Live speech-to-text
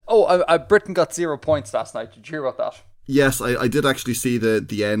Oh, Britain got 0 points last night. Did you hear about that? Yes, I did actually see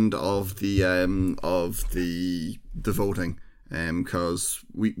the end of the voting, because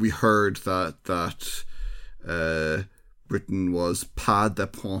we heard that Britain was pas de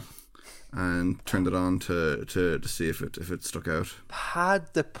point, and turned it on to see if it stuck out. Pas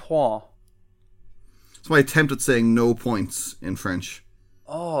de point. It's my attempt at saying no points in French.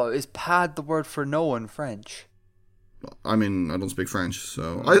 Oh, is pad the word for no in French? I mean, I don't speak French,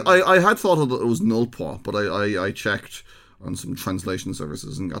 so I had thought it was null point, but I checked on some translation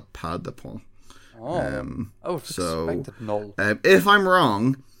services and got pas de point. Oh, expected null. If I'm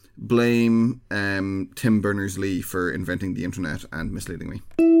wrong, blame Tim Berners-Lee for inventing the internet and misleading me.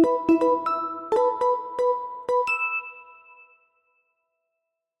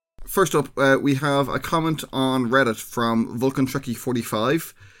 First up, we have a comment on Reddit from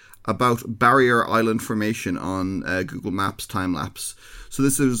VulcanTrekkie45 about barrier island formation on Google Maps time-lapse. So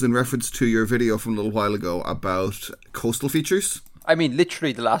this is in reference to your video from a little while ago about coastal features. I mean,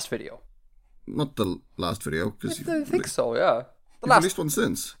 literally the last video. Not the last video. I think so, yeah. You've released one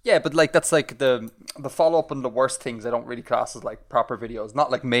since. Yeah, but that's the follow-up and the worst things I don't really class as proper videos.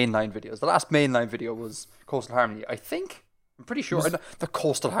 Not like mainline videos. The last mainline video was Coastal Harmony, I think. I'm pretty sure. The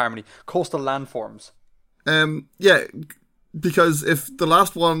Coastal Harmony. Coastal Landforms. Yeah, because if the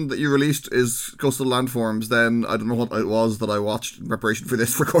last one that you released is Coastal Landforms, then I don't know what it was that I watched in preparation for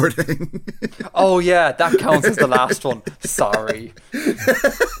this recording. Oh yeah, that counts as the last one. Sorry.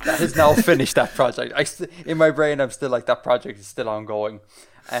 That is now finished, that project. In my brain, I'm still that project is still ongoing.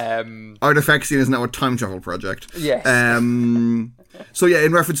 Artifactian is now a time travel project. Yes. So yeah,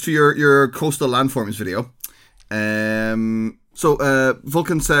 in reference to your Coastal Landforms video,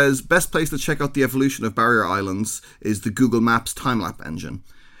 Vulcan says, best place to check out the evolution of barrier islands is the Google Maps time-lapse engine.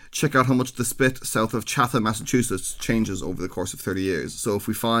 Check out how much the spit south of Chatham, Massachusetts changes over the course of 30 years. So if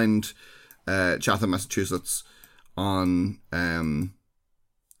we find Chatham, Massachusetts on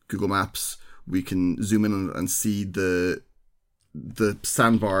Google Maps, we can zoom in and see the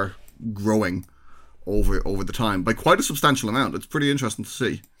sandbar growing over the time by quite a substantial amount. It's pretty interesting to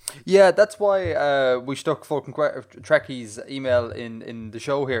see. Yeah, that's why we stuck Vulcan Trekkie's email in the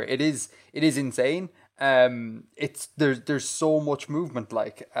show here. It is insane. There's so much movement,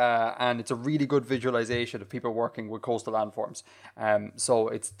 and it's a really good visualization of people working with coastal landforms. So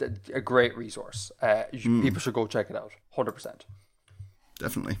it's a great resource. People should go check it out. 100%.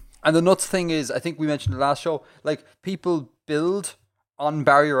 Definitely. And the nuts thing is, I think we mentioned in the last show, people build on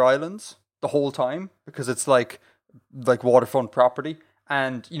barrier islands the whole time because it's like waterfront property.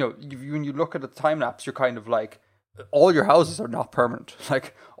 And, when you look at the time lapse, you're kind of all your houses are not permanent.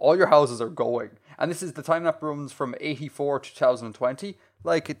 All your houses are going. And this is the time lapse runs from 84 to 2020.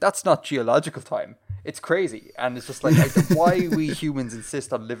 That's not geological time. It's crazy. And it's just why we humans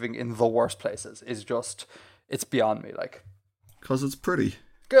insist on living in the worst places is just, it's beyond me. Because it's pretty.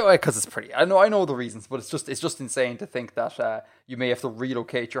 Because it's pretty. I know the reasons, but it's just insane to think that you may have to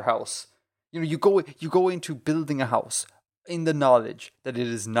relocate your house. You go into building a house in the knowledge that it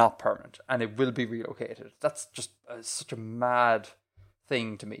is not permanent and it will be relocated. That's just such a mad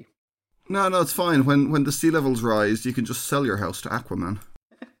thing to me. No, it's fine. When the sea levels rise, you can just sell your house to Aquaman.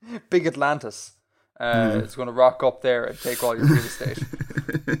 Big Atlantis. It's going to rock up there and take all your real estate.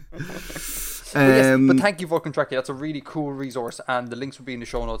 But thank you, Vulcan Trekkie. That's a really cool resource, and the links will be in the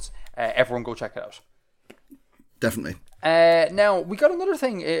show notes. Everyone go check it out. Definitely. Now, we got another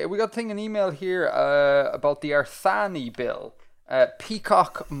thing. We got an email here about the Arthani bill.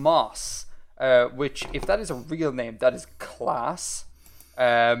 Peacock Moss, which, if that is a real name, that is class.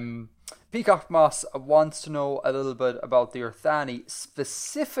 Peacock Moss wants to know a little bit about the Arthani.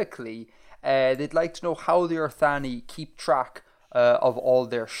 Specifically, they'd like to know how the Arthani keep track of all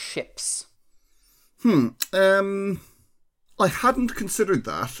their ships. I hadn't considered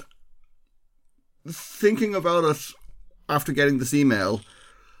that. Thinking about it after getting this email,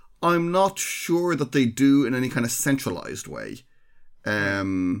 I'm not sure that they do in any kind of centralized way.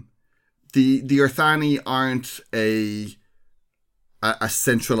 The Arthani aren't a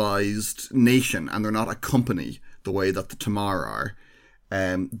centralized nation, and they're not a company the way that the Tamar are.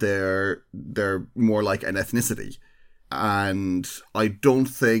 They're more like an ethnicity. And I don't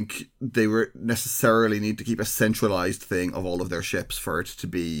think they necessarily need to keep a centralized thing of all of their ships for it to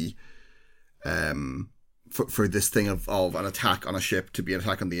be for this thing of an attack on a ship to be an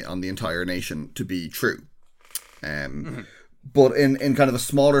attack on the entire nation to be true. But in kind of a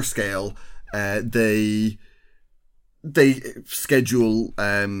smaller scale, they schedule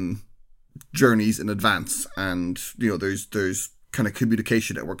journeys in advance, and there's kind of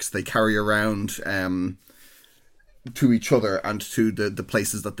communication networks they carry around to each other and to the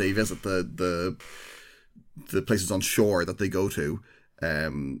places that they visit, the places on shore that they go to.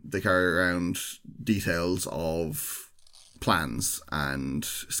 They carry around details of plans and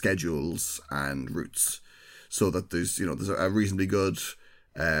schedules and routes, so that there's a reasonably good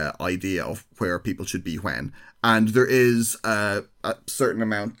idea of where people should be when. And there is a certain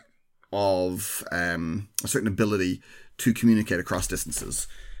amount of a certain ability to communicate across distances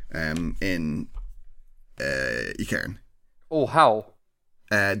in Icairn. Oh, how?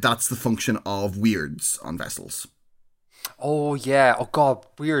 That's the function of weirds on vessels. Oh, yeah. Oh, God,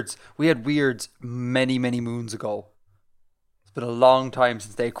 weirds. We had weirds many, many moons ago. It's been a long time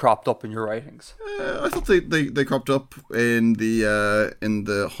since they cropped up in your writings. I thought they cropped up in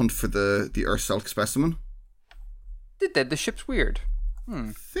the hunt for the Urselk specimen. Did they? The ship's weird.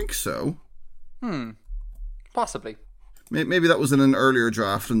 I think so. Possibly. Maybe that was in an earlier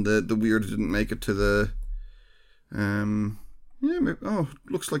draft, and the weird didn't make it to the.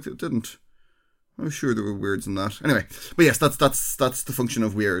 Looks like it didn't. I was sure there were weirds in that. Anyway, but yes, that's the function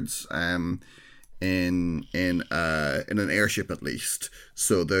of weirds. In an airship at least,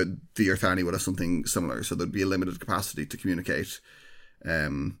 so the Earthani would have something similar. So there'd be a limited capacity to communicate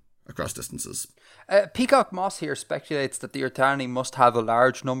across distances. Peacock Moss here speculates that the Earthani must have a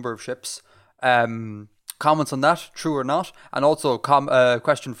large number of ships. Comments on that, true or not? And also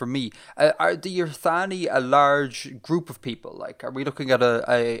question from me. Are the Earthani a large group of people? Like, are we looking at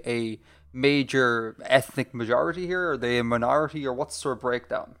a major ethnic majority here? Are they a minority, or what's the sort of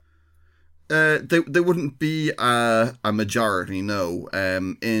breakdown? They wouldn't be a majority, no.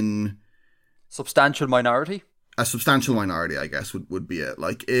 In substantial minority? A substantial minority, I guess, would be it.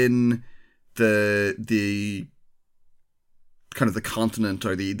 Like in the kind of the continent,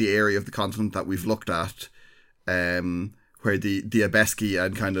 or the area of the continent that we've looked at, where the Abeski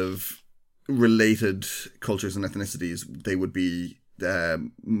and kind of related cultures and ethnicities, they would be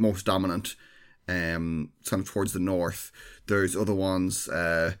most dominant, kind of towards the north. There's other ones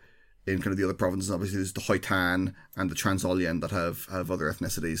in kind of the other provinces. Obviously there's the Hoitan and the Transolien that have other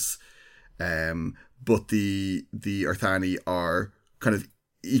ethnicities, but the Earthani are kind of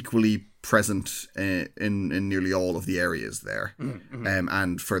equally present in nearly all of the areas there,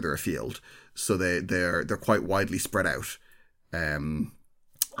 and further afield. So they're quite widely spread out. I mean,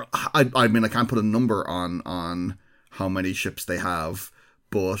 I can't put a number on how many ships they have,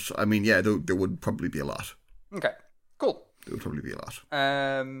 but I mean, yeah, there would probably be a lot. Okay, cool. There would probably be a lot.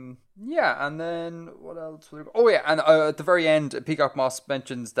 Yeah, and then what else? Oh yeah, and at the very end, Peacock Moss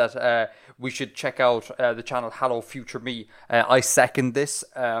mentions that we should check out the channel Hello Future Me. I second this.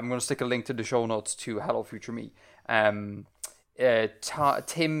 I'm going to stick a link to the show notes to Hello Future Me.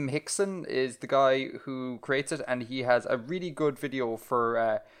 Tim Hickson is the guy who creates it, and he has a really good video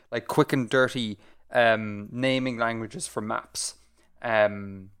for like quick and dirty naming languages for maps.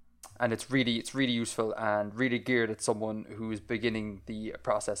 And it's really useful and really geared at someone who is beginning the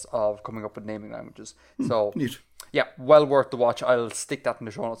process of coming up with naming languages. So, neat. Yeah, well worth the watch. I'll stick that in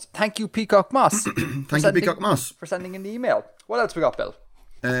the show notes. Thank you, Peacock Moss. Thank you, Peacock Moss, for sending in the email. What else we got, Bill?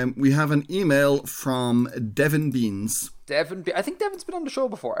 We have an email from Devin Beans. I think Devin's been on the show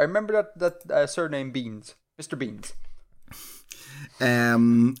before. I remember that surname Beans, Mr. Beans.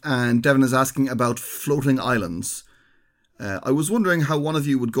 And Devin is asking about floating islands. I was wondering how one of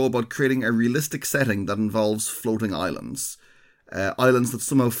you would go about creating a realistic setting that involves floating islands. Islands that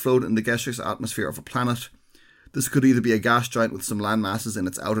somehow float in the gaseous atmosphere of a planet. This could either be a gas giant with some land masses in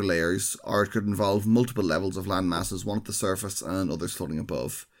its outer layers, or it could involve multiple levels of land masses, one at the surface and others floating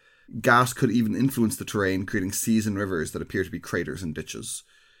above. Gas could even influence the terrain, creating seas and rivers that appear to be craters and ditches.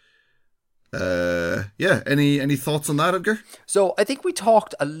 Any thoughts on that, Edgar? So I think we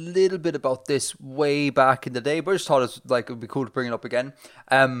talked a little bit about this way back in the day, but I just thought it would be cool to bring it up again.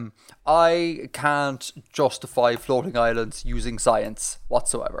 I can't justify floating islands using science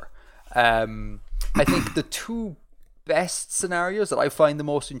whatsoever. I think the two best scenarios that I find the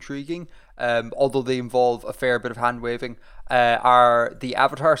most intriguing, although they involve a fair bit of hand waving, are the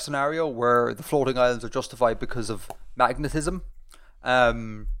Avatar scenario, where the floating islands are justified because of magnetism.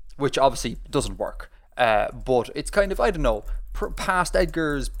 Which obviously doesn't work. But it's kind of, I don't know, past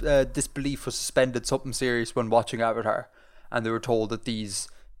Edgar's disbelief was suspended something serious when watching Avatar, and they were told that these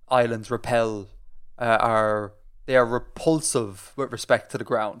islands are repulsive with respect to the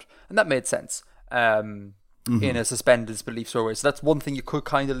ground, and that made sense in a suspended disbelief sort of way. So that's one thing you could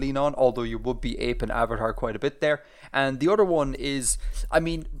kind of lean on, although you would be aping Avatar quite a bit there. And the other one is, I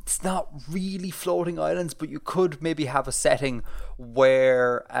mean, it's not really floating islands, but you could maybe have a setting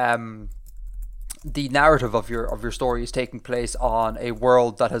where the narrative of your story is taking place on a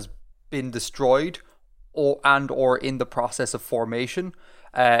world that has been destroyed or in the process of formation.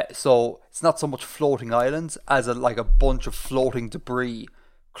 So it's not so much floating islands as like a bunch of floating debris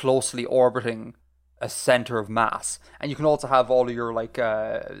closely orbiting a center of mass. And you can also have all of your like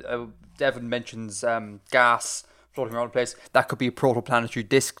Devin mentions gas floating around the place. That could be a protoplanetary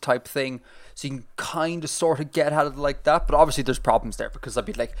disk type thing. So you can kind of sort of get at it like that. But obviously there's problems there, because I'd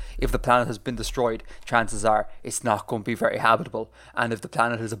be like, if the planet has been destroyed, chances are it's not going to be very habitable. And if the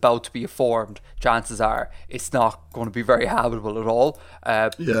planet is about to be formed, chances are it's not going to be very habitable at all.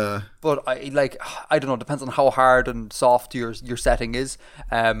 Yeah. But I don't know, depends on how hard and soft your setting is.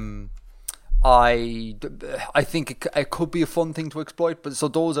 I think it could be a fun thing to exploit. But so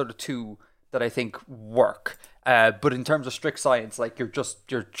those are the two that I think work. But in terms of strict science, like you're just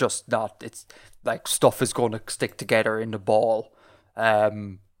not. It's like stuff is going to stick together in the ball.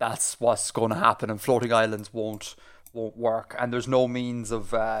 That's what's going to happen, and floating islands won't work. And there's no means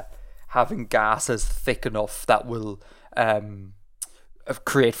of having gases thick enough that will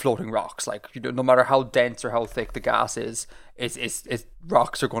create floating rocks. Like, you know, no matter how dense or how thick the gas is, it's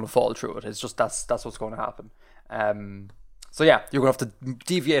rocks are going to fall through it. It's just that's what's going to happen. So yeah, you're going to have to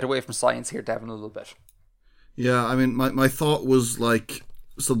deviate away from science here, Devin, a little bit. Yeah, I mean, my thought was like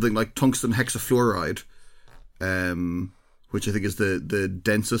something like tungsten hexafluoride, which I think is the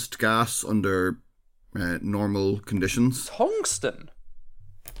densest gas under normal conditions. Tungsten?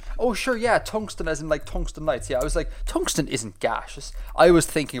 Oh, sure, yeah, tungsten as in like tungsten lights. Yeah, I was like, tungsten isn't gaseous. I was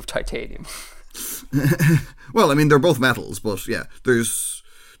thinking of titanium. Well, I mean, they're both metals, but yeah, there's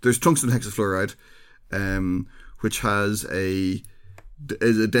tungsten hexafluoride, which has a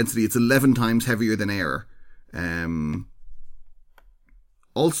density, it's 11 times heavier than air.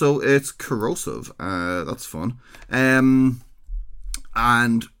 Also, it's corrosive. That's fun. And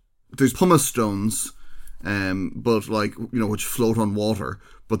there's pumice stones, but like, you know, which float on water,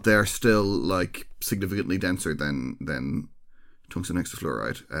 but they're still like significantly denser than tungsten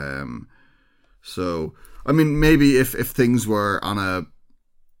hexafluoride. So I mean, maybe if things were on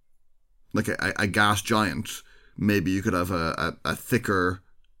a gas giant, maybe you could have a thicker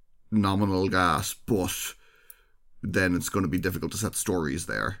nominal gas, but then it's going to be difficult to set stories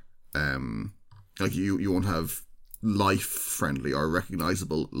there. Like you won't have life-friendly or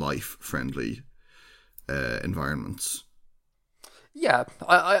recognizable life-friendly environments. Yeah,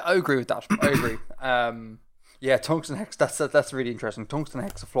 I agree with that. I agree. Yeah, tungsten hex. That's really interesting. Tungsten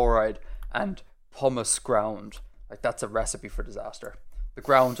hexafluoride and pumice ground. Like, that's a recipe for disaster. The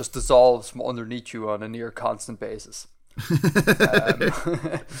ground just dissolves from underneath you on a near constant basis.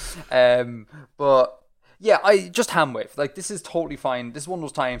 But yeah, I just hand wave. Like, this is totally fine. This is one of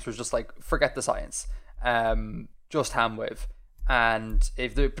those times where it's just like, forget the science. Just hand wave. And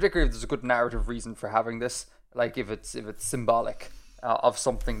particularly if there's a good narrative reason for having this, like if it's symbolic of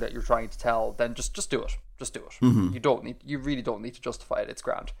something that you're trying to tell, then just do it. Just do it. Mm-hmm. You really don't need to justify it. It's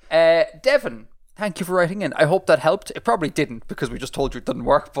grand. Devin, thank you for writing in. I hope that helped. It probably didn't, because we just told you it didn't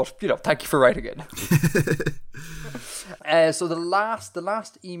work, but you know, thank you for writing in. So the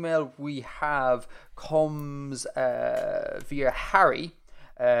last email we have comes via Harry,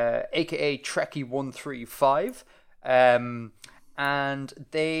 aka Trekkie135. And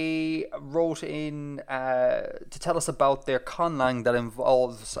they wrote in to tell us about their conlang that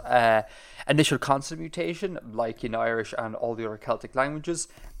involves initial consonant mutation, like in Irish and all the other Celtic languages.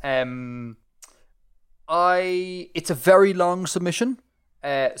 It's a very long submission,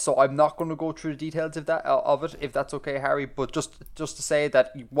 so I'm not going to go through the details of it, if that's okay, Harry. But just to say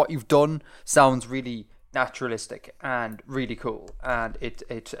that what you've done sounds really naturalistic and really cool, and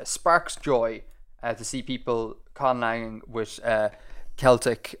it sparks joy to see people conlanging with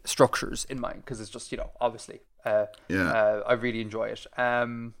Celtic structures in mind, because it's just, you know, obviously I really enjoy it.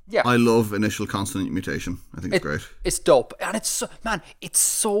 I love initial consonant mutation. I think it's great. It's dope, and it's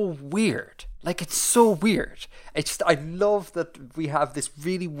so weird. Like, it's so weird. I love that we have this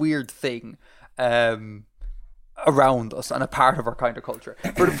really weird thing around us and a part of our kind of culture.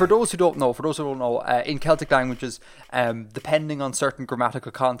 For those who don't know, in Celtic languages, depending on certain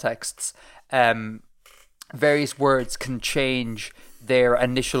grammatical contexts, various words can change their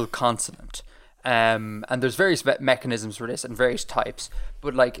initial consonant. And there's various mechanisms for this and various types.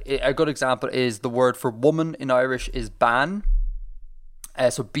 But like, a good example is the word for woman in Irish is ban.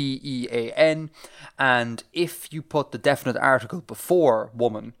 So B-E-A-N. And if you put the definite article before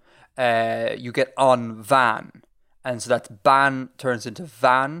woman, you get on van. And so that's ban turns into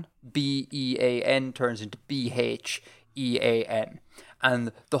van. B-E-A-N turns into B-H-E-A-N.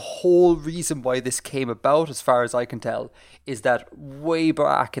 And the whole reason why this came about, as far as I can tell, is that way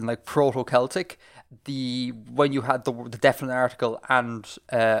back in like Proto-Celtic, when you had the definite article and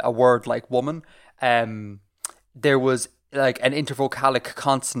a word like woman, there was like an intervocalic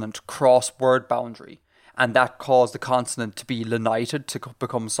consonant cross word boundary, and that caused the consonant to be lenited to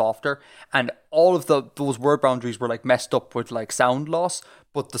become softer. And all of those word boundaries were like messed up with like sound loss,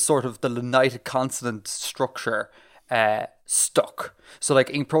 but the sort of the lenited consonant structure stuck. So like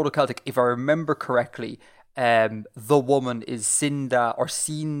in Proto-Celtic, if I remember correctly, the woman is Sinda or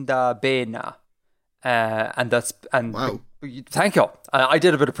Sinda Bena. Wow. Thank you. I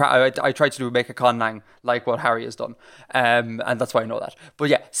did a bit of I tried to do make a conlang like what Harry has done, and that's why I know that. But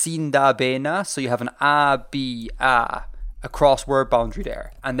yeah, Sinda Bena. So you have an A B A, a cross word boundary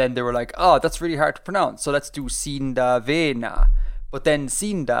there, and then they were like, oh, that's really hard to pronounce, so let's do Sinda Vena. But then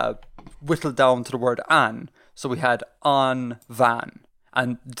Sinda whittled down to the word an, so we had on van,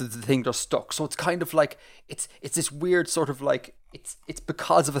 and the thing just stuck. So it's kind of like it's this weird sort of like it's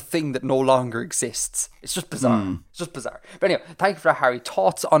because of a thing that no longer exists. It's just bizarre. It's just bizarre. But anyway, thank you for that, Harry.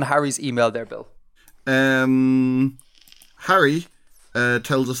 Thoughts on Harry's email there, Bill? Harry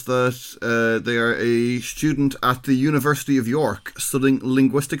tells us that they are a student at the University of York studying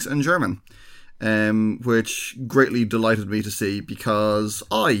linguistics and German, which greatly delighted me to see because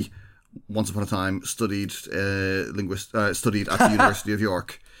I, once upon a time, studied studied at the University of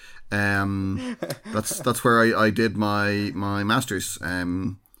York. That's where I did my master's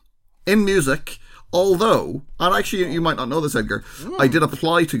in music. Although, and actually you might not know this, Edgar, I did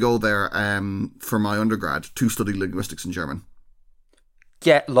apply to go there for my undergrad to study linguistics and German.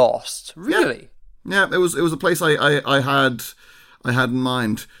 Get lost, really? Yeah, it was a place I had in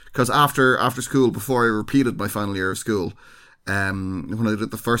mind, because after school, before I repeated my final year of school, when I did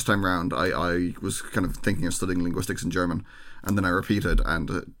it the first time round, I was kind of thinking of studying linguistics and German, and then I repeated,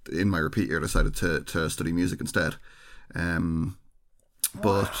 and in my repeat year decided to study music instead.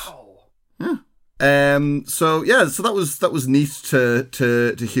 But yeah. So that was neat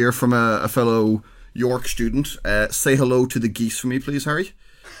to hear from a fellow York student. Say hello to the geese for me, please, Harry.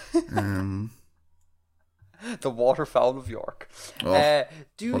 The waterfowl of York. Do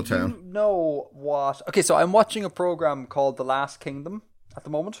you know what? Okay, so I'm watching a program called The Last Kingdom at the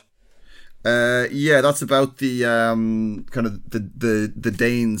moment. Yeah, that's about the kind of the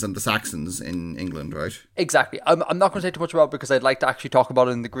Danes and the Saxons in England, right? Exactly. I'm not going to say too much about it because I'd like to actually talk about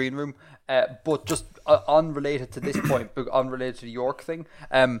it in the green room. But just unrelated to this point, but unrelated to the York thing,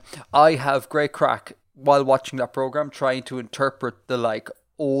 I have great crack while watching that program trying to interpret the like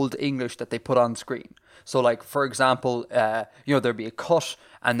old English that they put on screen. So like, for example, there'd be a cut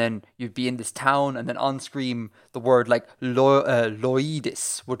and then you'd be in this town and then on screen the word like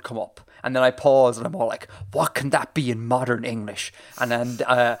Loidis would come up. And then I pause and I'm all like, what can that be in modern English? And then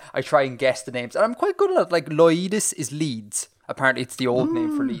I try and guess the names. And I'm quite good at it. Like Loidis is Leeds. Apparently it's the old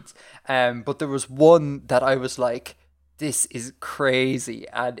name for Leeds. But there was one that I was like, this is crazy.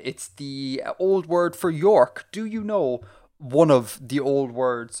 And it's the old word for York. Do you know one of the old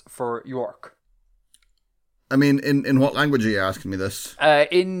words for York? I mean, in what language are you asking me this?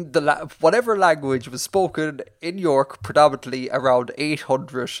 In the whatever language was spoken in York, predominantly around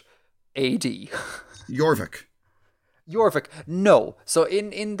 800 AD. Jorvik. Jorvik, no. So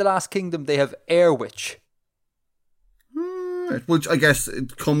in The Last Kingdom, they have Airwich. Which I guess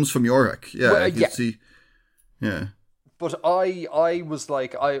it comes from Jorvik. Yeah, well, I can see. Yeah. But I was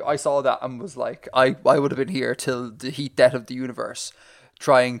like, I saw that and was like, I would have been here till the heat death of the universe,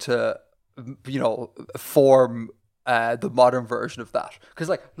 trying to, form the modern version of that. Because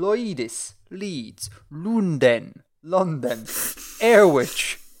like Loidis, Leeds, London,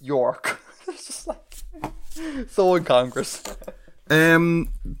 Airwich, York. It's just like so incongruous.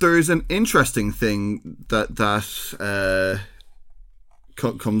 There's an interesting thing that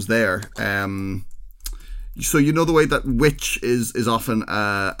comes there. So you know the way that witch is often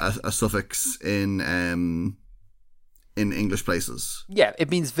a suffix in English places. Yeah,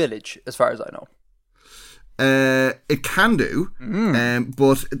 it means village, as far as I know. It can do,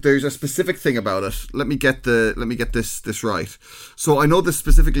 but there's a specific thing about it. Let me get this right. So I know this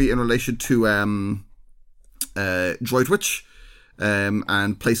specifically in relation to Droitwich,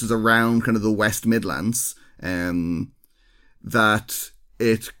 and places around kind of the West Midlands, that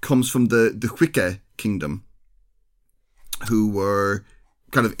it comes from the Hwicce kingdom, who were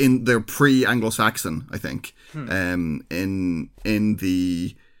kind of in their pre-Anglo-Saxon, I think, in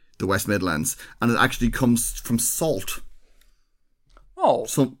the West Midlands, and it actually comes from salt. Oh,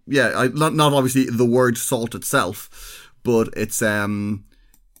 so yeah, not obviously the word salt itself, but it's that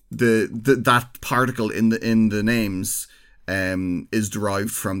particle in the names is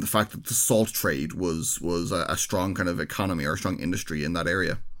derived from the fact that the salt trade was a strong kind of economy or a strong industry in that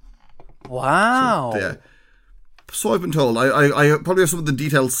area. Wow. So, yeah. So I've been told. I probably have some of the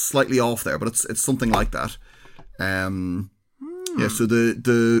details slightly off there, but it's something like that. Yeah, so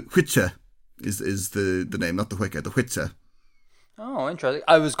the Huiche is the name, not the Wicca, the Huiche. Oh, interesting.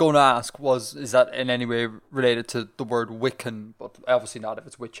 I was going to ask, is that in any way related to the word Wiccan, but obviously not if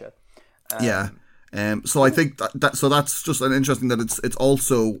it's Witcher. Yeah. So I think so that's just an interesting that it's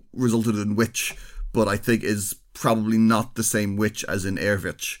also resulted in witch, but I think is probably not the same witch as in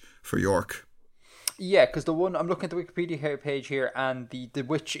Erwich for York. Yeah, because the one I'm looking at the Wikipedia page here, and the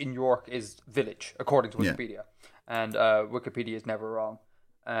witch in York is village, according to Wikipedia, and Wikipedia is never wrong.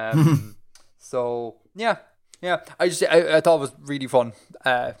 So yeah. I thought it was really fun.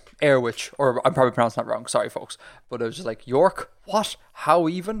 Airwitch, or I'm probably pronouncing that wrong. Sorry, folks, but it was just like York. What? How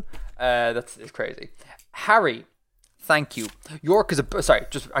even? It's crazy. Harry, thank you. York is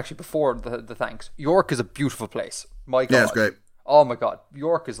just actually before the thanks. York is a beautiful place. My God. Yeah, it's great. Oh my God,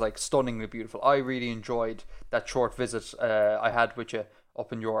 York is like stunningly beautiful. I really enjoyed that short visit I had with you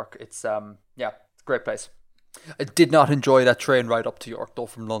up in York. It's it's a great place. I did not enjoy that train ride up to York though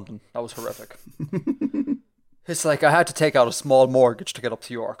from London. That was horrific. It's like I had to take out a small mortgage to get up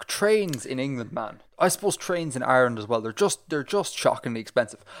to York. Trains in England, man. I suppose trains in Ireland as well. They're just shockingly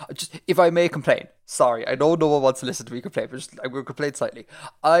expensive. If I may complain, sorry, I know no one wants to listen to me complain, but I will complain slightly.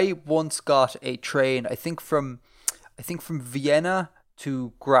 I once got a train, I think from Vienna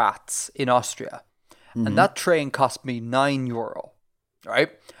to Graz in Austria, and that train cost me €9,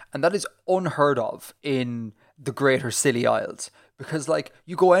 right? And that is unheard of in the Greater Scilly Isles. Because, like,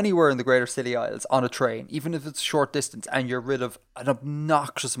 you go anywhere in the Greater Scilly Isles on a train, even if it's a short distance, and you're rid of an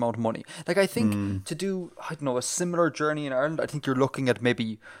obnoxious amount of money. Like, I think to do, I don't know, a similar journey in Ireland, I think you're looking at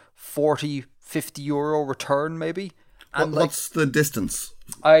maybe 40, 50 euro return, maybe. And what's the distance?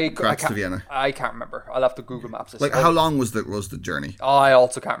 Graz to Vienna. I can't remember. I'll have to Google Maps this. Like, how long was the journey? I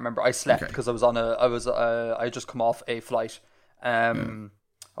also can't remember. I slept because I just come off a flight. Hold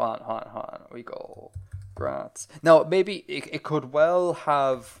on. We go. Graz. Now, maybe it could well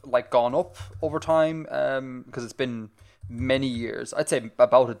have like gone up over time because it's been many years. I'd say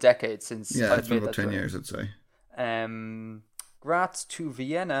about a decade since I've made about 10 years, I'd say. Graz to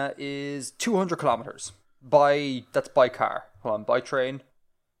Vienna is 200 kilometers. That's by car. Hold on, by train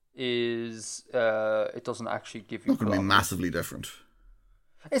is it doesn't actually give you. Not going to be massively different.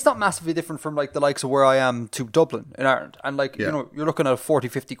 It's not massively different from like the likes of where I am to Dublin in Ireland, and like you know, you're looking at a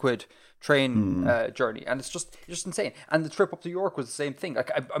 40-50 quid train journey, and it's just insane. And the trip up to York was the same thing.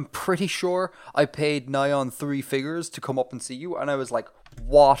 Like I'm pretty sure I paid nigh on 3 figures to come up and see you, and I was like,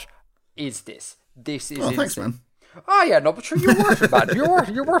 "What is this? This is insane." Thanks, man. Oh yeah, no, but sure, you're worth it, man.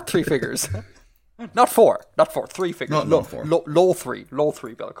 You're worth 3 figures. Not 4, 3 figures. Not 4. Low three,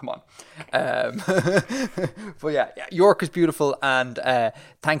 Bill. Come on. But yeah, York is beautiful, and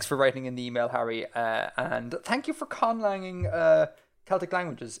thanks for writing in the email, Harry, and thank you for conlanging Celtic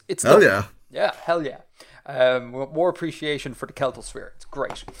languages. It's hell yeah, hell yeah. More appreciation for the Celtosphere. It's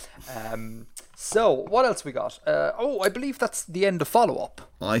great. So what else we got? I believe that's the end of follow-up.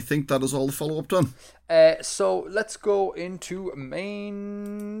 I think that is all the follow-up done. So let's go into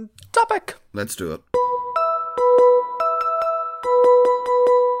main topic. Let's do it.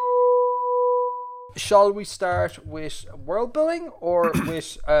 Shall we start with world building or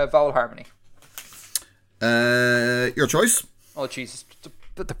with vowel harmony? Your choice. Oh Jesus,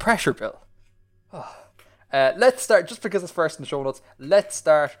 the pressure, Bill. Oh. Let's start, just because it's first in the show notes, let's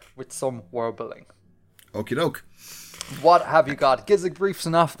start with some world building. Okie doke. What have you got? Give us a brief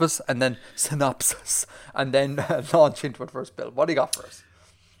synopsis and then launch into it first, Bill. What do you got for us?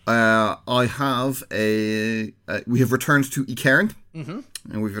 I have we have returned to Icairn,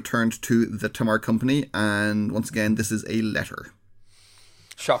 and we've returned to the Tamar Company, and once again, this is a letter.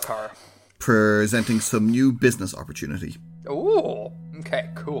 Shocker. Presenting some new business opportunity. Oh, okay,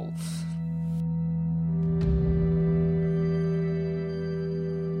 cool.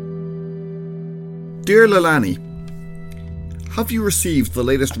 Dear Lilani, have you received the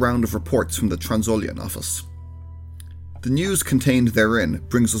latest round of reports from the Transolien office? The news contained therein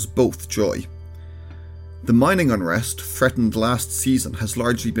brings us both joy. The mining unrest threatened last season has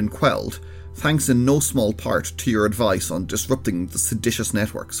largely been quelled, thanks in no small part to your advice on disrupting the seditious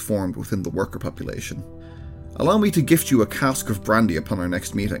networks formed within the worker population. Allow me to gift you a cask of brandy upon our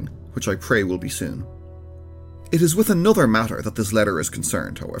next meeting, which I pray will be soon. It is with another matter that this letter is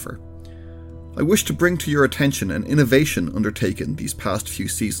concerned, however. I wish to bring to your attention an innovation undertaken these past few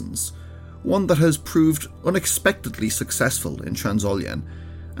seasons, one that has proved unexpectedly successful in Transolien,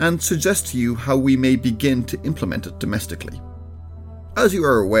 and suggest to you how we may begin to implement it domestically. As you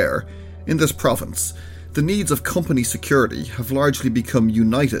are aware, in this province, the needs of company security have largely become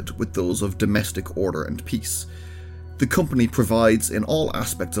united with those of domestic order and peace, The company provides in all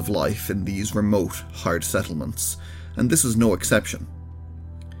aspects of life in these remote, hard settlements, and this is no exception.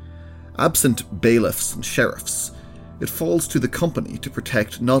 Absent bailiffs and sheriffs, it falls to the company to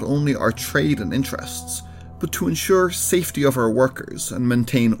protect not only our trade and interests, but to ensure safety of our workers and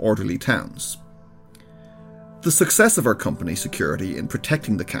maintain orderly towns. The success of our company security in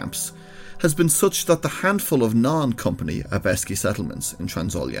protecting the camps has been such that the handful of non-company Abeski settlements in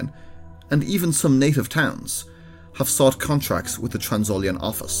Transolien, and even some native towns, have sought contracts with the Transolien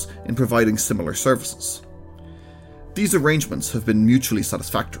office in providing similar services. These arrangements have been mutually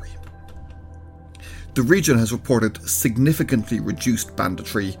satisfactory. The region has reported significantly reduced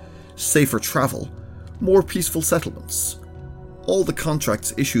banditry, safer travel, more peaceful settlements. All the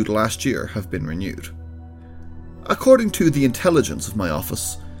contracts issued last year have been renewed. According to the intelligence of my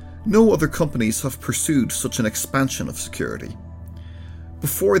office, no other companies have pursued such an expansion of security.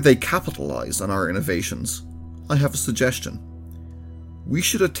 Before they capitalise on our innovations, I have a suggestion. We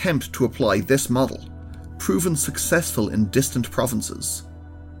should attempt to apply this model, proven successful in distant provinces,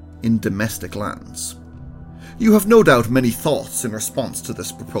 in domestic lands. You have no doubt many thoughts in response to this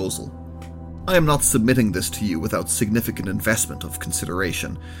proposal. I am not submitting this to you without significant investment of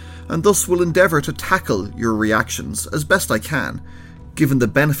consideration, and thus will endeavour to tackle your reactions as best I can, given the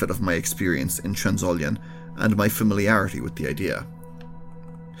benefit of my experience in Transolien and my familiarity with the idea.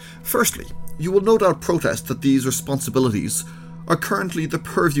 Firstly, you will no doubt protest that these responsibilities are currently the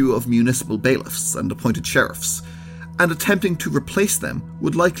purview of municipal bailiffs and appointed sheriffs, and attempting to replace them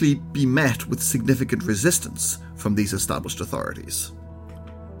would likely be met with significant resistance from these established authorities.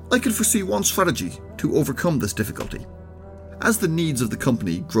 I can foresee one strategy to overcome this difficulty. As the needs of the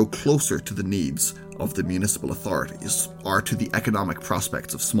company grow closer to the needs of the municipal authorities, or to the economic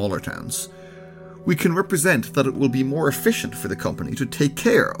prospects of smaller towns, we can represent that it will be more efficient for the company to take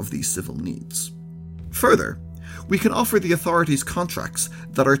care of these civil needs. Further, we can offer the authorities contracts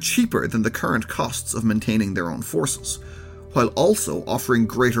that are cheaper than the current costs of maintaining their own forces, while also offering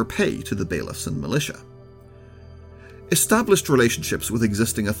greater pay to the bailiffs and militia. Established relationships with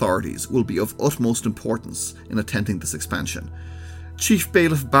existing authorities will be of utmost importance in attempting this expansion. Chief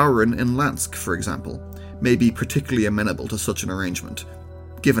Bailiff Baurin in Lansk, for example, may be particularly amenable to such an arrangement,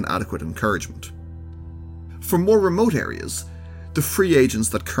 given adequate encouragement. For more remote areas, the free agents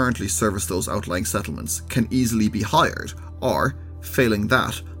that currently service those outlying settlements can easily be hired, or, failing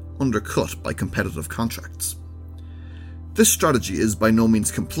that, undercut by competitive contracts. This strategy is by no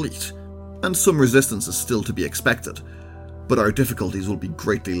means complete, and some resistance is still to be expected, but our difficulties will be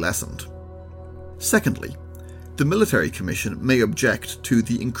greatly lessened. Secondly, the Military Commission may object to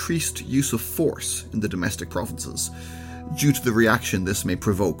the increased use of force in the domestic provinces, due to the reaction this may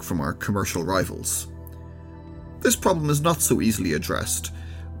provoke from our commercial rivals. This problem is not so easily addressed.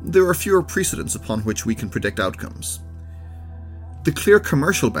 There are fewer precedents upon which we can predict outcomes. The clear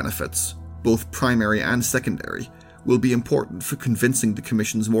commercial benefits, both primary and secondary, will be important for convincing the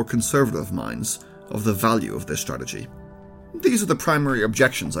Commission's more conservative minds of the value of this strategy. These are the primary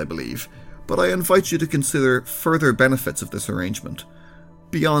objections, I believe, but I invite you to consider further benefits of this arrangement,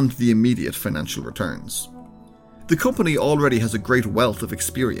 beyond the immediate financial returns. The company already has a great wealth of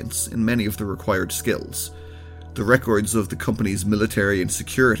experience in many of the required skills. The records of the company's military and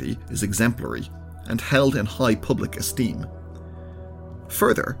security is exemplary and held in high public esteem.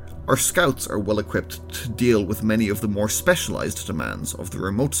 Further, our scouts are well equipped to deal with many of the more specialized demands of the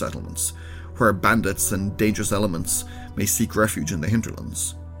remote settlements, where bandits and dangerous elements may seek refuge in the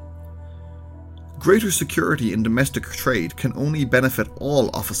hinterlands. Greater security in domestic trade can only benefit all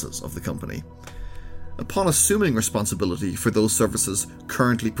offices of the company. Upon assuming responsibility for those services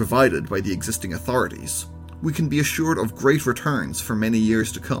currently provided by the existing authorities, we can be assured of great returns for many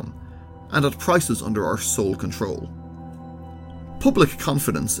years to come, and at prices under our sole control. Public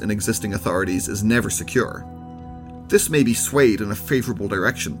confidence in existing authorities is never secure. This may be swayed in a favourable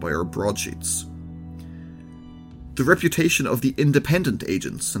direction by our broadsheets. The reputation of the independent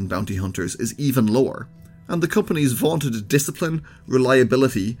agents and bounty hunters is even lower, and the company's vaunted discipline,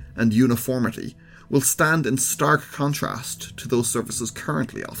 reliability, and uniformity will stand in stark contrast to those services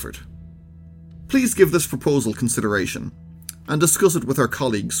currently offered. Please give this proposal consideration, and discuss it with our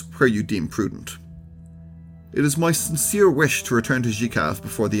colleagues where you deem prudent. It is my sincere wish to return to Zhikav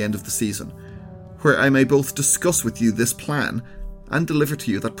before the end of the season, where I may both discuss with you this plan and deliver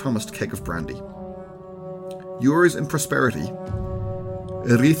to you that promised keg of brandy. Yours in prosperity,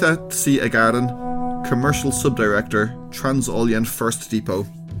 Eritha Tsi Agaran, Commercial Subdirector, Transolien First Depot,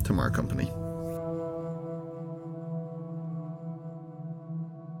 Tamar Company.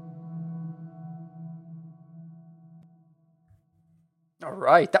 All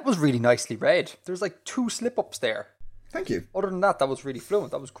right, that was really nicely read. There's like 2 slip-ups there. Thank you. Other than that was really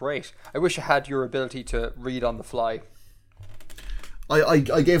fluent. That was great. I wish I had your ability to read on the fly. I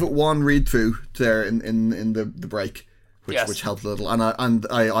gave it one read through there in the break, which helped a little, and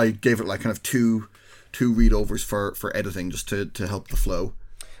I gave it like kind of two read overs for editing just to help the flow.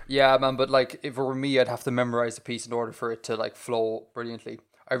 Yeah, man, but like if it were me, I'd have to memorize the piece in order for it to like flow brilliantly.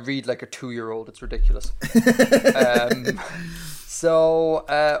 I read like a 2-year-old. It's ridiculous. So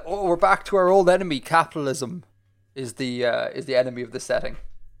we're back to our old enemy. Capitalism is the enemy of the setting.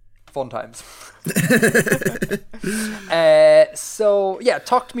 Fun times. So yeah,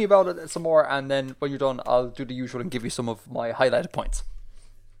 talk to me about it some more, and then when you're done, I'll do the usual and give you some of my highlighted points.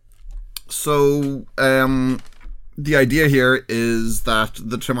 So the idea here is that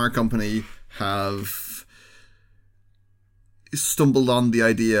the Tamar Company have stumbled on the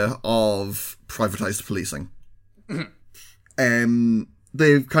idea of privatized policing.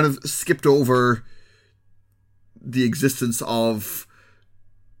 They've kind of skipped over the existence of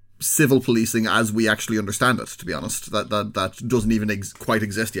civil policing as we actually understand it, to be honest. That doesn't even quite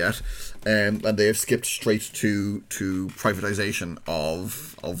exist yet. And they have skipped straight to privatization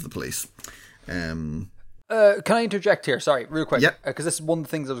of the police. Can I interject here? Sorry, real quick. Yeah. Because this is one of the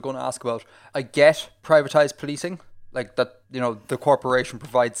things I was going to ask about. I get privatized policing, like that, the corporation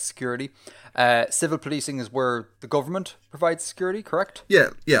provides security. Civil policing is where the government provides security, correct?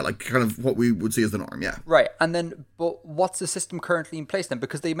 Yeah, like kind of what we would see as the norm, yeah. Right, and then, but what's the system currently in place then?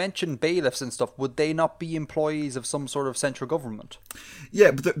 Because they mentioned bailiffs and stuff. Would they not be employees of some sort of central government?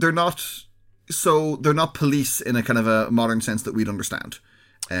 Yeah, but they're not. So they're not police in a kind of a modern sense that we'd understand.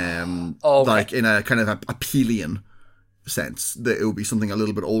 Okay. Like in a kind of a Pelian sense, that it would be something a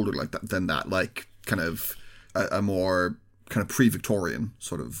little bit older like that than that, like kind of a more kind of pre-Victorian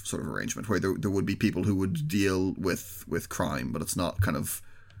sort of arrangement where there would be people who would deal with crime, but it's not kind of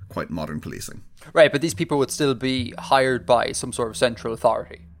quite modern policing. Right, but these people would still be hired by some sort of central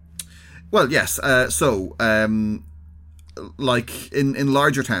authority. Well, yes. Like in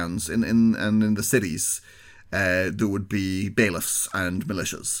larger towns, in the cities, there would be bailiffs and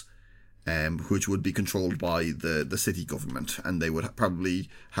militias, which would be controlled by the city government, and they would probably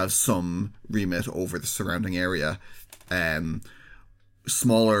have some remit over the surrounding area.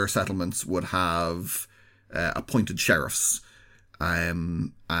 Smaller settlements would have appointed sheriffs,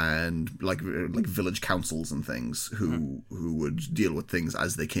 and like village councils and things who would deal with things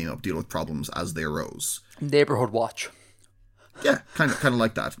as they came up, deal with problems as they arose. Neighborhood watch. Yeah, kind of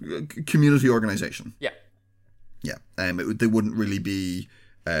like that. Community organization. Yeah. Yeah. They wouldn't really be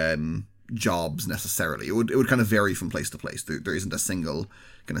jobs necessarily. It would kind of vary from place to place. There isn't a single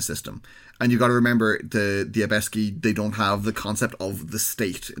kind of system. And you got to remember the Abeski, they don't have the concept of the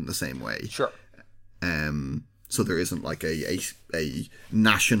state in the same way. Sure. So there isn't like a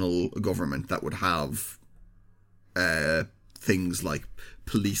national government that would have things like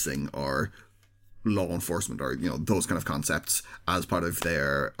policing or law enforcement or those kind of concepts as part of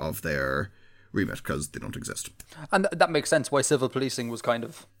their remit, because they don't exist. And that makes sense why civil policing was kind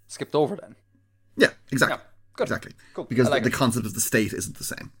of skipped over then. Yeah, exactly. Yeah, good. Exactly. Cool. Because the concept of the state isn't the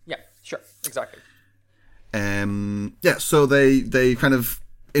same. Yeah, sure. Exactly. So they kind of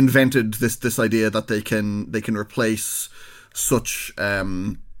invented this idea that they can replace such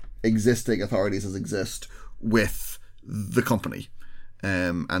existing authorities as exist with the company.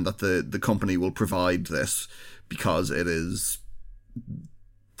 And that the company will provide this because it is,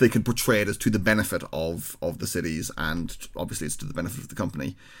 they can portray it as to the benefit of the cities, and obviously it's to the benefit of the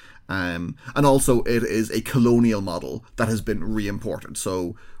company. And also it is a colonial model that has been re-imported.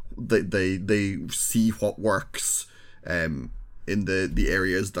 So they see what works in the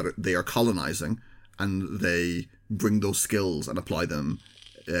areas that they are colonizing, and they bring those skills and apply them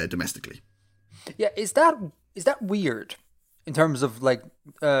domestically. Yeah, is that weird? In terms of like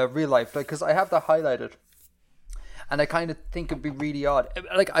real life, like, because I have that highlighted, and I kind of think it'd be really odd.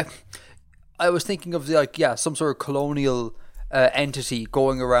 Like I was thinking of some sort of colonial entity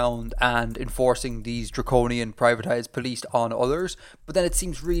going around and enforcing these draconian privatized police on others, but then it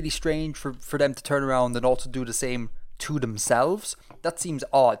seems really strange for them to turn around and also do the same to themselves. That seems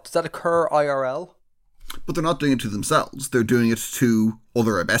odd. Does that occur IRL? But they're not doing it to themselves. They're doing it to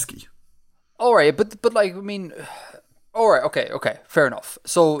other Abeski. All right, but like, I mean. All right, okay, fair enough.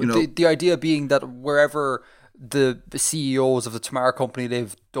 So the idea being that wherever the CEOs of the Tamar company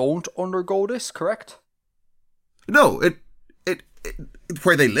live don't undergo this, correct? No, it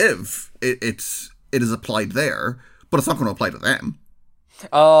where they live, it is applied there, but it's not going to apply to them.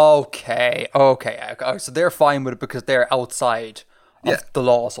 Okay. So they're fine with it because they're outside of the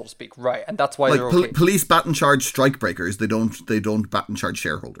law, so to speak, right? And that's why they're okay. Police bat and charge strike breakers. They don't bat and charge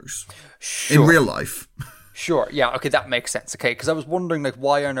shareholders. Sure. In real life. Sure. Yeah. Okay, that makes sense. Okay, because I was wondering, like,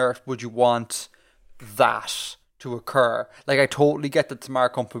 why on earth would you want that to occur? Like, I totally get that tomorrow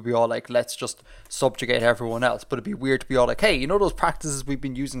company would be all like, let's just subjugate everyone else, but it'd be weird to be all like, hey, you know those practices we've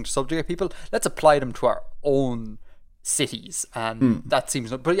been using to subjugate people? Let's apply them to our own cities, and that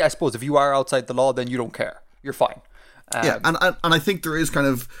seems. But yeah, I suppose if you are outside the law, then you don't care. You're fine. Yeah, and I think there is kind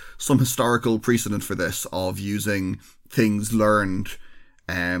of some historical precedent for this of using things learned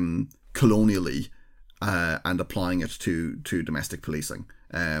colonially and applying it to domestic policing.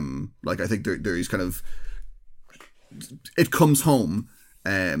 Like I think there is kind of it comes home.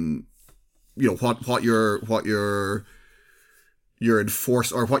 You know what your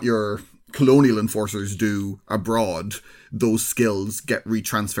enforce or what your colonial enforcers do abroad. Those skills get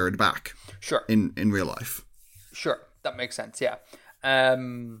retransferred back. Sure. In real life. Sure, that makes sense. Yeah.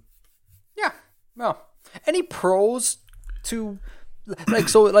 Yeah. Well, any pros to like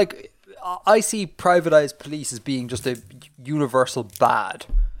so like. I see privatized police as being just a universal bad.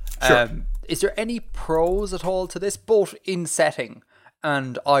 Sure. Is there any pros at all to this, both in setting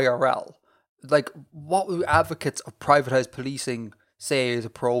and IRL? Like, what would advocates of privatized policing say is a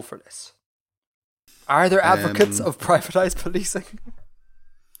pro for this? Are there advocates of privatized policing?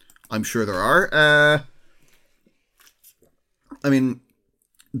 I'm sure there are. I mean,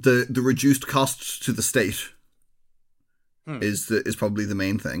 the reduced costs to the state is probably the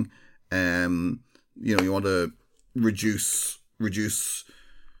main thing. You know, you want to reduce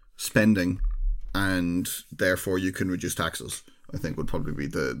spending, and therefore you can reduce taxes. I think would probably be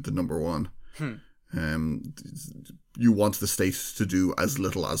the number one. You want the state to do as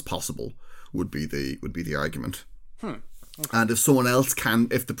little as possible would be the argument. Okay. And if someone else can,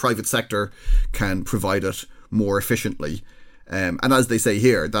 if the private sector can provide it more efficiently, and as they say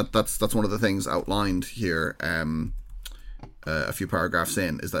here, that's one of the things outlined here. A few paragraphs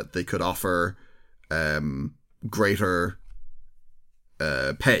in is that they could offer greater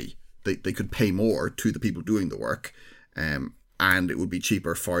pay. They could pay more to the people doing the work, and it would be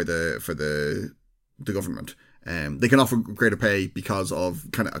cheaper for the government. They can offer greater pay because of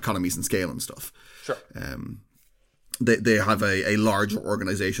kind of economies and scale and stuff. Sure. They have a larger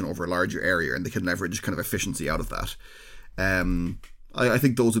organization over a larger area, and they can leverage kind of efficiency out of that. I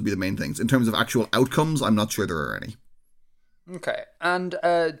think those would be the main things. In terms of actual outcomes, I'm not sure there are any. Okay, and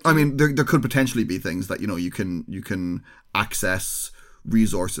I mean, there could potentially be things that, you know, you can access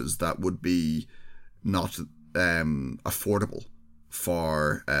resources that would be not affordable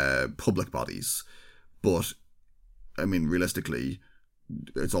for public bodies, but I mean, realistically,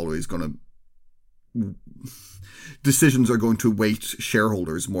 it's always going to decisions are going to weight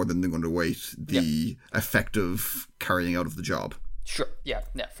shareholders more than they're going to weight the effective carrying out of the job. Sure, yeah,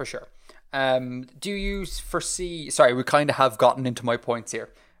 for sure. Do you foresee? Sorry, we kind of have gotten into my points here.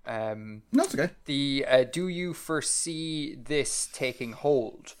 No, it's okay. Do you foresee this taking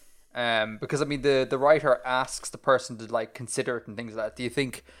hold? Because I mean, the writer asks the person to like consider it and things like that. Do you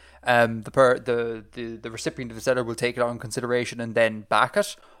think the recipient of the letter will take it on consideration and then back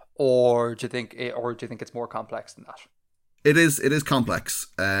it, or do you think it's more complex than that? It is complex.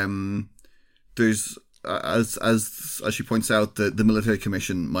 There's as she points out, the military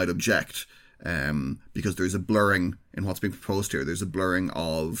commission might object because there's a blurring in what's being proposed here. There's a blurring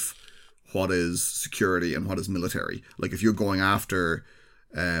of what is security and what is military. Like if you're going after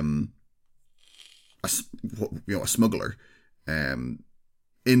a smuggler,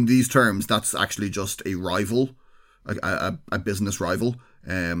 in these terms, that's actually just a rival, a business rival.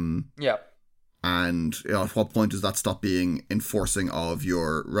 Yeah. And you know, at what point does that stop being enforcing of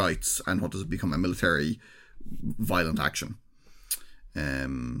your rights, and what does it become a military violent action?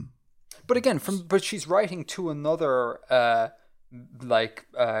 But again, but she's writing to another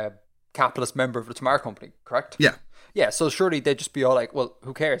capitalist member of the Tamar company, correct? Yeah. Yeah, so surely they'd just be all like, well,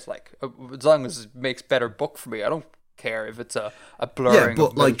 who cares? Like, as long as it makes better book for me, I don't care if it's a blurring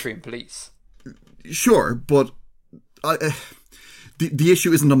of military and police. Sure, but the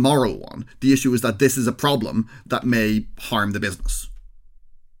issue isn't a moral one. The issue is that this is a problem that may harm the business.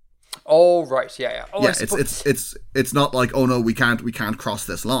 Oh right, yeah. Oh, yeah, it's not like, oh no, we can't cross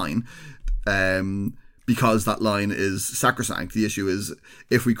this line, because that line is sacrosanct. The issue is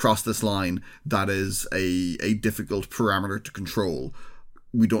if we cross this line, that is a difficult parameter to control.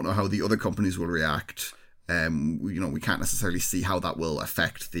 We don't know how the other companies will react. We can't necessarily see how that will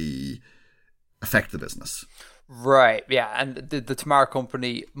affect the business. Right, yeah, and the Tamar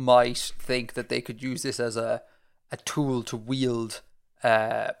company might think that they could use this as a tool to wield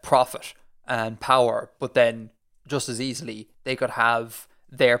profit and power, but then just as easily they could have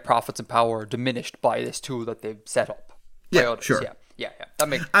their profits and power diminished by this tool that they've set up. Yeah, sure. That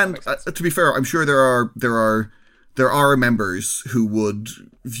makes sense. To be fair, I'm sure there are members who would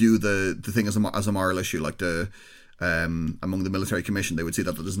view the thing as a moral issue, like among the military commission, they would see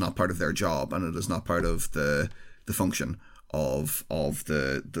that it is not part of their job and it is not part of the function of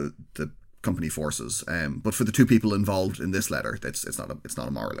the company forces. But for the two people involved in this letter, it's not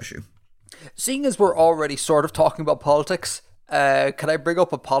a moral issue. Seeing as we're already sort of talking about politics, can I bring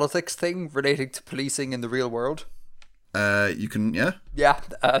up a politics thing relating to policing in the real world? You can, yeah. Yeah.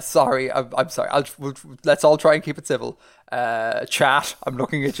 Sorry, I'm sorry. Let's all try and keep it civil. Chat, I'm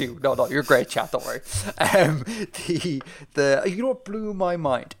looking at you. No, you're great, chat. Don't worry. The you know what blew my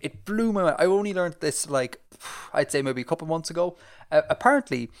mind? It blew my mind. I only learned this I'd say maybe a couple months ago.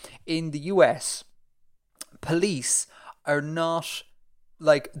 Apparently, in the US, police are not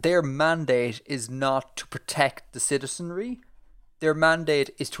their mandate is not to protect the citizenry. Their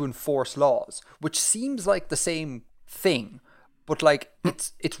mandate is to enforce laws, which seems like the same thing, but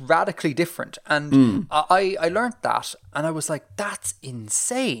it's radically different. And I learned that, and I was like, that's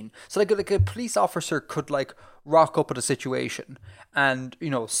insane. So a police officer could rock up at a situation, and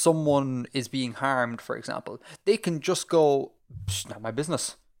someone is being harmed, for example, they can just go, "It's not my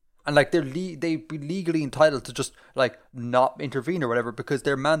business." And they'd be legally entitled to just not intervene or whatever, because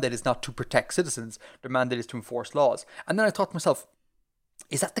their mandate is not to protect citizens. Their mandate is to enforce laws. And then I thought to myself,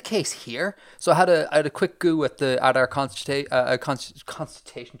 is that the case here? So I had a quick go at our constitution.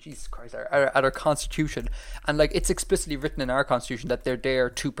 Jesus Christ, at our constitution, and it's explicitly written in our constitution that they're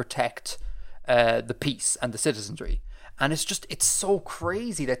there to protect the peace and the citizenry. And it's so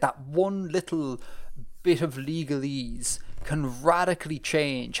crazy that one little bit of legalese can radically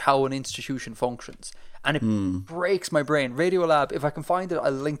change how an institution functions. And it breaks my brain. Radiolab, if I can find it,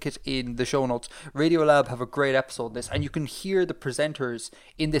 I'll link it in the show notes. Radiolab have a great episode on this, and you can hear the presenters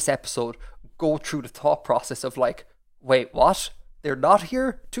in this episode go through the thought process of wait, what? They're not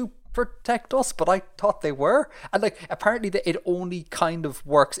here to protect us, but I thought they were. And apparently it only kind of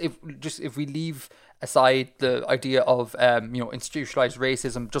works if we leave aside the idea of institutionalized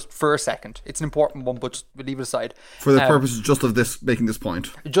racism just for a second. It's an important one, but just leave it aside for the purposes just of making this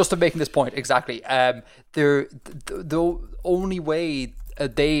point. Exactly. The only way the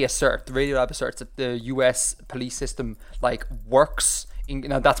Radiolab asserts that the US police system works.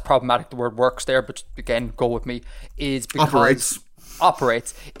 That's problematic. The word "works" there, but again, go with me. Is because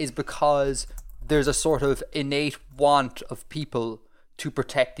operates is because there's a sort of innate want of people to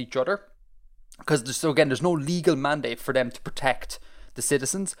protect each other. Because there's no legal mandate for them to protect the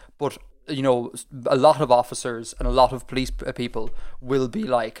citizens, but a lot of officers and a lot of police people will be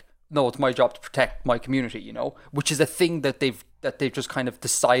no, it's my job to protect my community, which is a thing that they've just kind of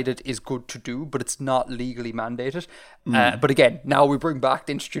decided is good to do, but it's not legally mandated. But again, now we bring back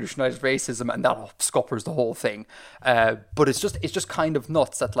the institutionalized racism, and that scuppers the whole thing. But it's just kind of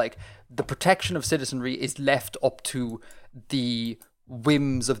nuts that the protection of citizenry is left up to the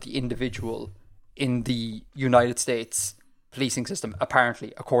whims of the individual in the United States policing system,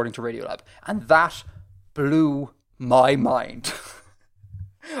 apparently, according to Radiolab. And that blew my mind.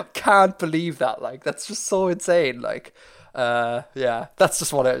 I can't believe that. That's just so insane. That's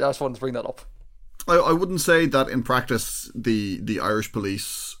just what I just wanted to bring that up. I wouldn't say that in practice the Irish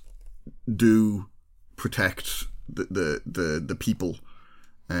police do protect the people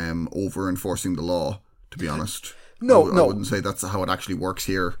over enforcing the law, to be honest. No. I wouldn't say that's how it actually works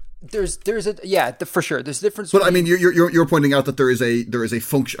here. There's for sure. There's a difference. But I mean, you're pointing out that there is a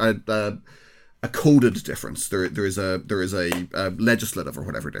function, a coded difference. There is a legislative or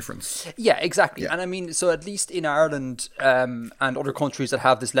whatever difference. Yeah, exactly. Yeah. And I mean, so at least in Ireland and other countries that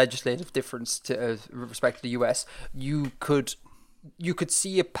have this legislative difference to respect to the US, you could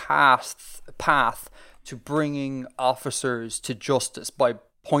see a path to bringing officers to justice by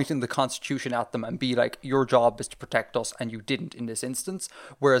pointing the Constitution at them and be your job is to protect us, and you didn't in this instance.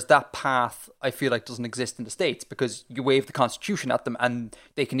 Whereas that path, I feel doesn't exist in the States, because you wave the Constitution at them and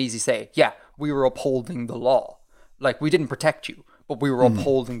they can easily say, yeah, we were upholding the law. We didn't protect you, but we were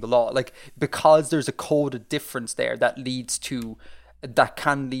upholding the law. Because there's a coded difference there that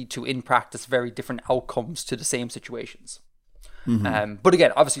can lead to, in practice, very different outcomes to the same situations. But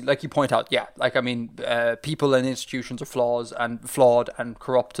again, obviously, like you point out, people and institutions are flawed and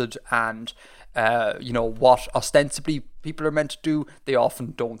corrupted, and what ostensibly people are meant to do, they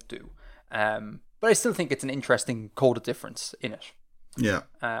often don't do. But I still think it's an interesting coded difference in it. Yeah.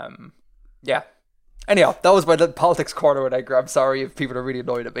 Yeah. Anyhow, that was my little politics corner with Edgar. I'm sorry if people are really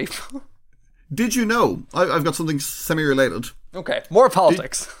annoyed at me. Did you know? I've got something semi-related. Okay, more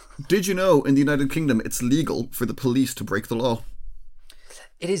politics. Did you know in the United Kingdom it's legal for the police to break the law?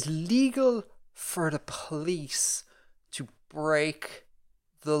 It is legal for the police to break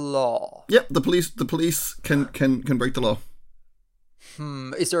the law. Yep, the police can break the law.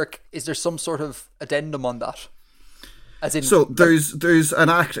 Is there some sort of addendum on that? As in, so there's an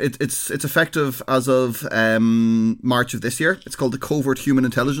act. It's effective as of March of this year. It's called the Covert Human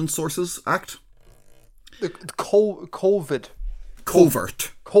Intelligence Sources Act. The COVID.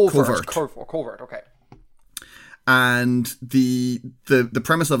 Covert. Okay. And the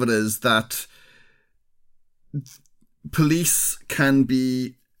premise of it is that police can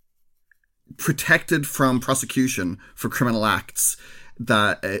be protected from prosecution for criminal acts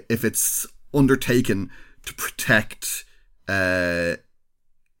that if it's undertaken to protect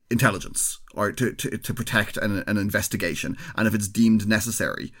intelligence or to protect an investigation, and if it's deemed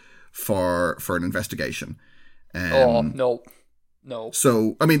necessary for an investigation. No.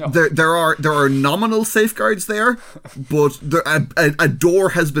 So I mean, no. there are nominal safeguards there, but a door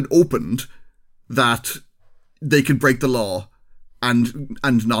has been opened that they could break the law and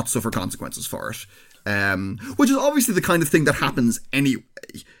not suffer consequences for it, which is obviously the kind of thing that happens anyway.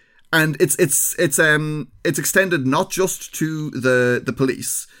 And it's extended not just to the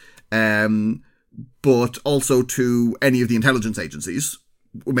police, but also to any of the intelligence agencies.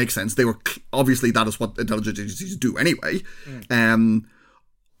 It makes sense. They were obviously, that is what intelligence agencies do anyway.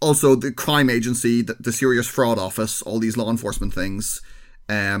 Also the crime agency, the Serious Fraud Office, all these law enforcement things,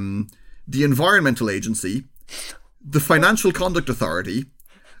 the environmental agency, the Financial Conduct Authority,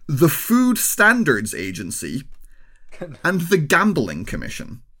 the Food Standards Agency, and the Gambling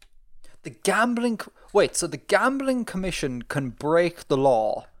Commission. So the Gambling Commission can break the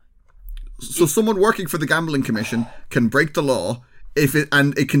law. So someone working for the Gambling Commission can break the law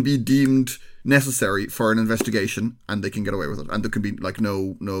it can be deemed necessary for an investigation, and they can get away with it, and there can be like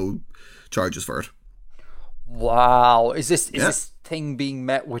no charges for it. Wow, is this thing being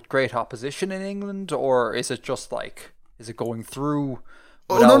met with great opposition in England, or is it just like, is it going through?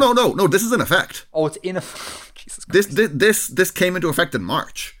 Oh no! This is in effect. Oh, it's in effect. Jesus Christ. This came into effect in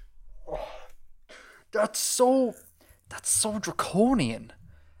March. Oh, that's so draconian.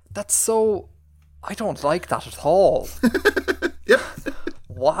 That's so. I don't like that at all. Yep.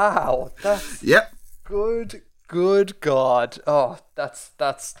 Wow. That's. Yep. Good God. Oh, that's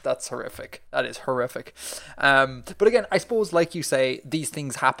horrific. That is horrific. But again, I suppose, like you say, these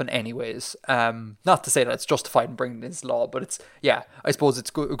things happen anyways. Not to say that it's justified in bringing this law, but it's, yeah, I suppose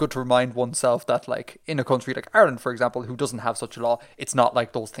it's good to remind oneself that, like, in a country like Ireland, for example, who doesn't have such a law, it's not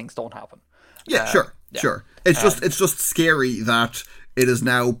like those things don't happen. Yeah, sure. It's just scary that it is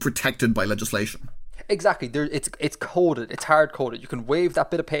now protected by legislation. Exactly. It's coded. It's hard coded. You can wave that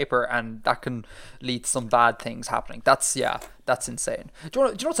bit of paper, and that can lead to some bad things happening. That's insane. Do you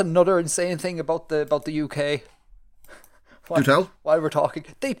know what's another insane thing about the UK? Do tell. While we're talking,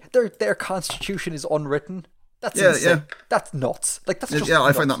 their constitution is unwritten. That's insane. Yeah. That's nuts. Like, that's just nuts.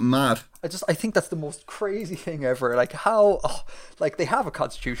 I find that mad. I think that's the most crazy thing ever. Like, how like they have a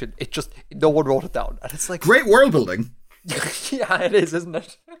constitution, it just no one wrote it down, and it's like great world building. Yeah, it is, isn't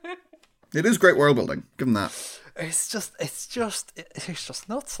it? It is great world building. Give them that. It's just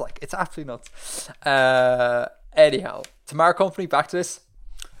nuts. Like, it's absolutely nuts. Anyhow, Tamara Company, back to this.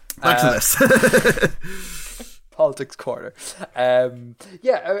 Politics corner.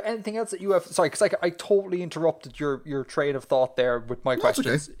 Anything else that you have? Sorry, because I totally interrupted your train of thought there with my questions.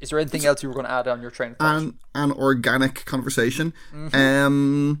 Okay. Is there anything else you were going to add on your train of thought? An organic conversation.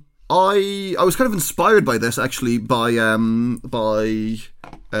 Mm-hmm. I was kind of inspired by this actually by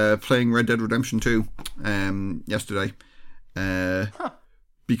playing Red Dead Redemption 2 yesterday,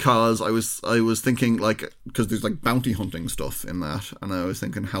 because I was thinking, like, because there's like bounty hunting stuff in that, and I was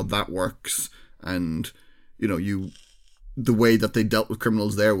thinking how that works, and the way that they dealt with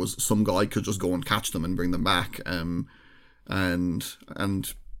criminals there was some guy could just go and catch them and bring them back, and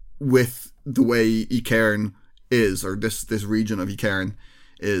with the way Cairn is, or this region of Cairn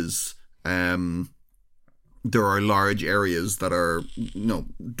is, there are large areas that are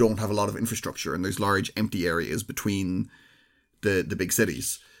don't have a lot of infrastructure, and there's large empty areas between the big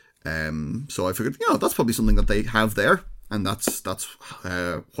cities. So I figured, that's probably something that they have there, and that's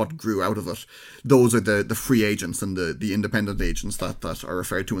what grew out of it. Those are the free agents and the independent agents that are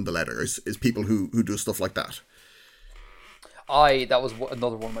referred to in the letter is people who do stuff like that. That was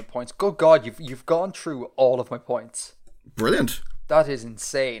another one of my points. Good God, you've gone through all of my points. Brilliant. That is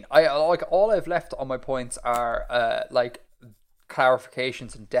insane. All I've left on my points are like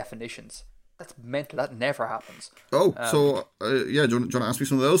clarifications and definitions. That's mental. That never happens. Oh, do you want to ask me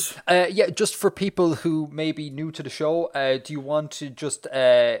some of those? Just for people who may be new to the show, do you want to just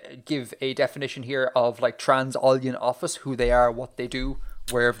give a definition here of like Trans Ollian Office, who they are, what they do,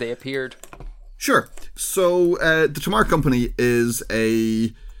 where have they appeared? Sure. So the Tamar Company is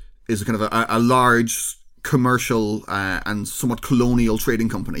a kind of a large commercial and somewhat colonial trading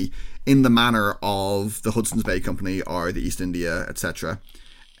company in the manner of the Hudson's Bay Company or the East India, etc.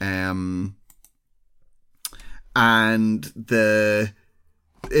 And it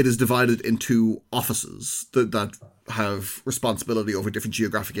is divided into offices that have responsibility over different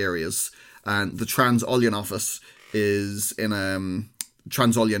geographic areas. And the Trans-Olyan office is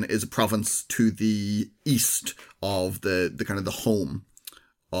Trans-Olyan is a province to the east of the kind of the home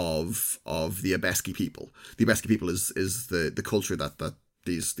of the Abeski people. The Abeski people is the culture that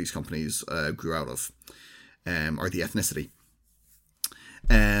these companies grew out of, or the ethnicity.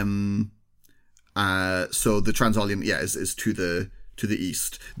 So the Trans-Olyan, is to the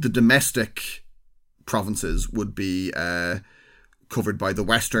east. The domestic provinces would be covered by the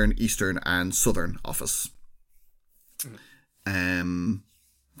Western, Eastern, and Southern office.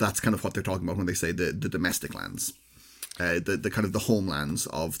 That's kind of what they're talking about when they say the domestic lands, the kind of the homelands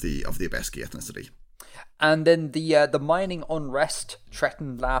of the Abeski ethnicity. And then the mining unrest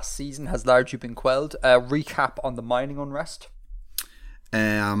threatened last season has largely been quelled. Recap on the mining unrest.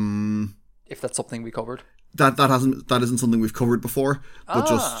 If that's something we covered. That isn't something we've covered before, but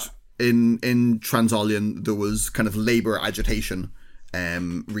just in Trans-Olyan there was kind of labour agitation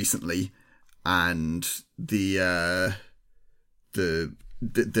recently, and these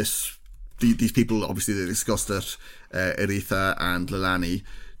people, obviously they discussed it. Aretha and Lilani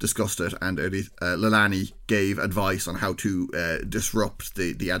discussed it, and Lilani gave advice on how to disrupt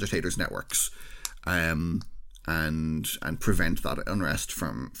the agitators' networks, and prevent that unrest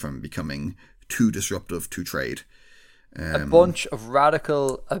from becoming too disruptive to trade. A bunch of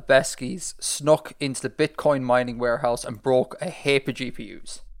radical Abeskis snuck into the Bitcoin mining warehouse and broke a heap of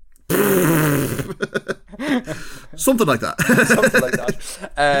GPUs. Something like that. Something like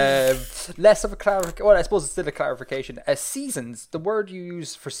that. Less of a clarification. Well, I suppose it's still a clarification. Seasons. The word you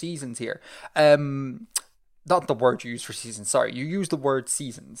use for seasons here. Not the word you use for seasons. Sorry, you use the word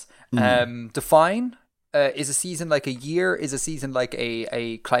seasons. Define. Is a season like a year? Is a season like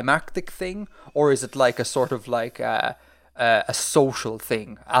a climactic thing, or is it like a sort of like a social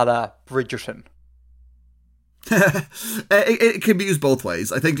thing, a la Bridgerton? It can be used both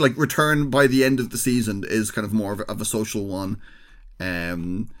ways. I think like return by the end of the season is kind of more of a social one,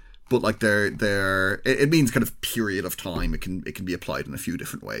 but like it means kind of period of time. It can be applied in a few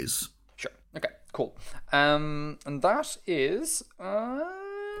different ways. Sure. Okay. Cool. And that is.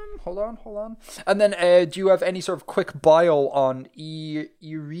 Hold on. And then, do you have any sort of quick bio on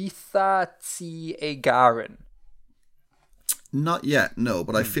Aretha Tsiagarin? Not yet, no,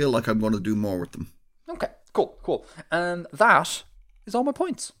 but I feel like I'm going to do more with them. Okay, cool. And that is all my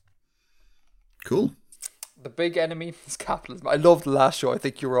points. Cool. The big enemy is capitalism. I loved the last show. I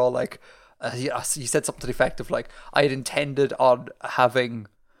think you were all like, you said something to the effect of like, I had intended on having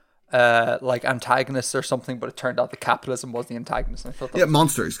like antagonists or something, but it turned out that capitalism was the antagonist. And I thought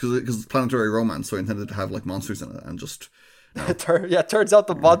monsters, because it's planetary romance, so I intended to have like monsters in it, and just it turns out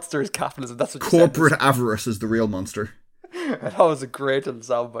the monster is capitalism. That's what corporate avarice is the real monster. That was a great little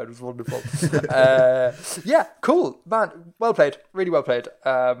soundbite. It was wonderful. Yeah, cool, man. Well played, really well played.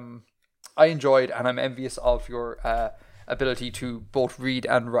 I enjoyed, and I'm envious of your ability to both read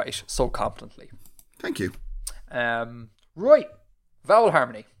and write so competently. Thank you. Right, vowel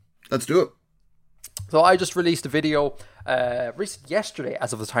harmony. Let's do it. So I just released a video yesterday,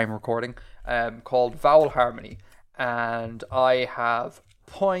 as of the time of recording, called Vowel Harmony. And I have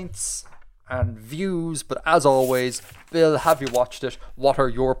points and views, but as always, Bill, have you watched it? What are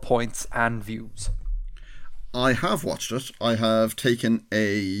your points and views? I have watched it. I have taken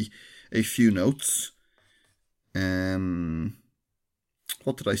a few notes.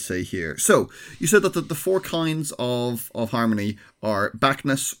 What did I say here? So, you said that the four kinds of harmony are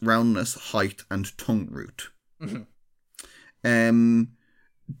backness, roundness, height, and tongue root. Mm-hmm.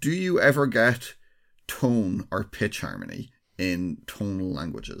 Do you ever get tone or pitch harmony in tonal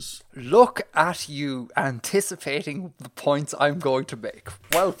languages? Look at you anticipating the points I'm going to make.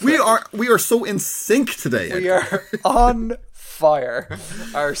 Well, we are so in sync today. We are on fire.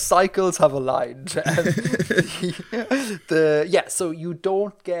 Our cycles have aligned. So you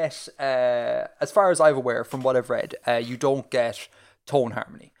don't get, as far as I'm aware from what I've read, you don't get tone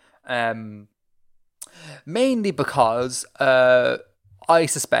harmony. Mainly because I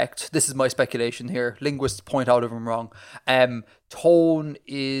suspect, this is my speculation here, linguists point out if I'm wrong, tone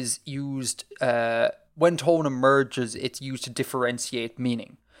is used, when tone emerges, it's used to differentiate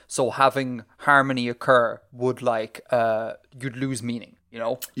meaning. So having harmony occur would you'd lose meaning, you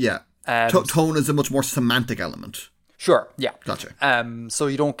know? Yeah. Tone is a much more semantic element. Sure, yeah. Gotcha. So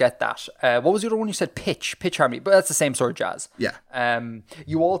you don't get that. What was the other one you said? Pitch harmony, but that's the same sort of jazz. Yeah.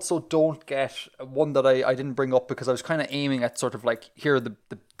 You also don't get one that I didn't bring up because I was kind of aiming at sort of like, here are the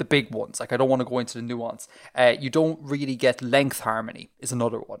big ones. Like, I don't want to go into the nuance. You don't really get length harmony is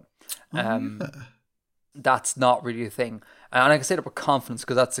another one. That's not really a thing. And I can say that with confidence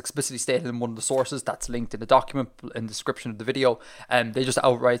because that's explicitly stated in one of the sources that's linked in the document in the description of the video. They just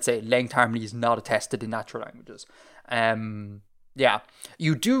outright say length harmony is not attested in natural languages. Yeah,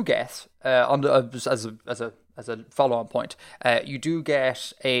 you do get on the as a follow-on point, you do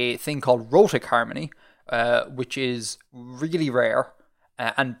get a thing called rhotic harmony, which is really rare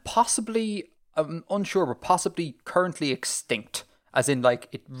and possibly, I'm unsure, but possibly currently extinct, as in like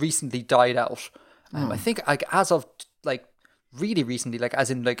it recently died out. I think like as of like really recently, like as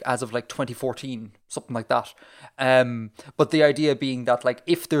of like 2014, something like that. But the idea being that like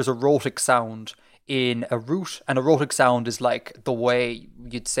if there's a rhotic sound in a root, and a rhotic sound is like the way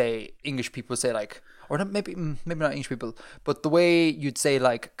you'd say English people say like, or not, maybe not English people, but the way you'd say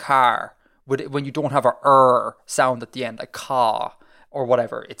like car when you don't have a sound at the end, like ka or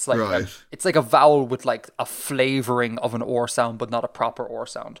whatever. It's like right. It's like a vowel with like a flavoring of an or sound, but not a proper or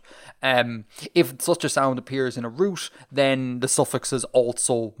sound. If such a sound appears in a root, then the suffixes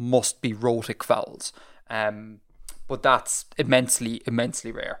also must be rhotic vowels. But that's immensely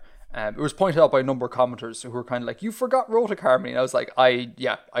rare. It was pointed out by a number of commenters who were kind of like, you forgot rhotic harmony. And I was like, I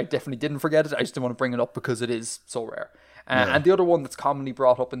definitely didn't forget it. I just didn't want to bring it up because it is so rare. And the other one that's commonly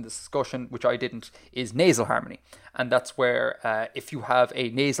brought up in this discussion, which I didn't, is nasal harmony. And that's where if you have a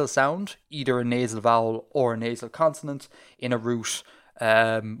nasal sound, either a nasal vowel or a nasal consonant in a root,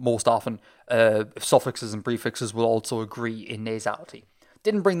 most often suffixes and prefixes will also agree in nasality.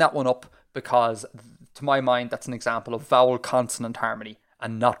 Didn't bring that one up because, to my mind, that's an example of vowel consonant harmony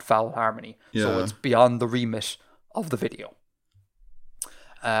and not vowel harmony. Yeah. So it's beyond the remit of the video.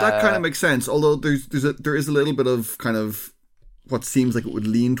 That kind of makes sense, although there is a little bit of kind of what seems like it would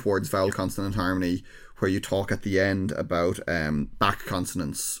lean towards vowel consonant harmony, where you talk at the end about back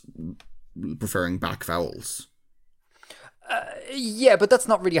consonants preferring back vowels. Yeah, but that's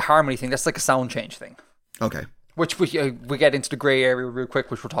not really a harmony thing. That's like a sound change thing. Okay. Which we get into the grey area real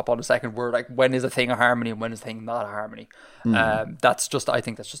quick, which we'll talk about in a second, where like when is a thing a harmony and when is a thing not a harmony. I think that's just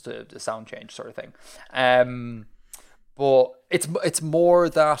a sound change sort of thing. But it's more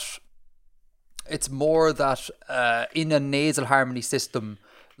that in a nasal harmony system,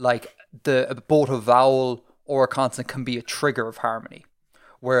 like both a vowel or a consonant can be a trigger of harmony,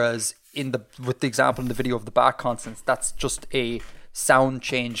 whereas with the example in the video of the back consonants, that's just a sound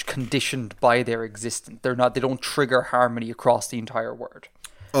change conditioned by their existence. They don't trigger harmony across the entire word.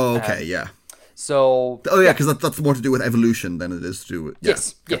 Oh, okay, yeah. So because that's more to do with evolution than it is to do with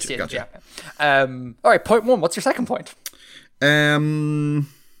yes. Gotcha. All right, point one. What's your second point? Dominant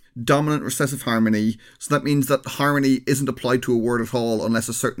recessive harmony. So that means that harmony isn't applied to a word at all unless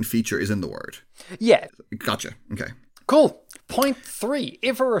a certain feature is in the word. Yeah. Gotcha. Okay. Cool. Point 3.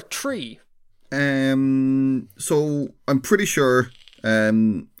 If or a tree. So I'm pretty sure I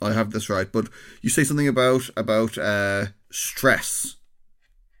have this right, but you say something about stress.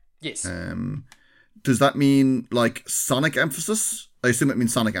 Yes. Does that mean like sonic emphasis? I assume it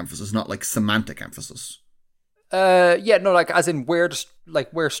means sonic emphasis, not like semantic emphasis. Yeah, no, like as in where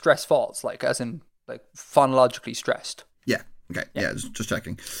stress falls, like as in like phonologically stressed. Yeah. Okay. Yeah, just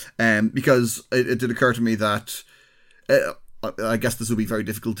checking. Because it did occur to me that I guess this would be very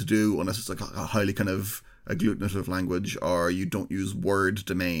difficult to do unless it's like a highly kind of agglutinative language, or you don't use word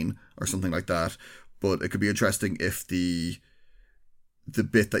domain or something like that. But it could be interesting if the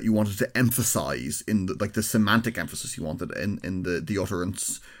bit that you wanted to emphasize in the semantic emphasis you wanted in the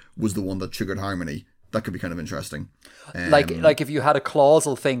utterance was the one that triggered harmony. That could be kind of interesting. Like if you had a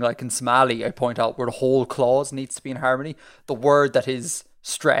clausal thing, like in Somali, I point out where the whole clause needs to be in harmony. The word that is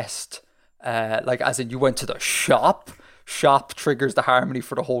stressed, like as in you went to the shop triggers the harmony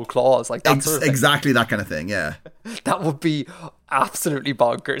for the whole clause, like that sort of thing. Exactly that kind of thing. Yeah, that would be absolutely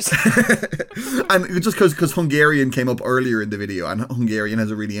bonkers. And just because Hungarian came up earlier in the video, and Hungarian has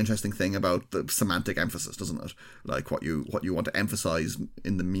a really interesting thing about the semantic emphasis, doesn't it? Like what you want to emphasize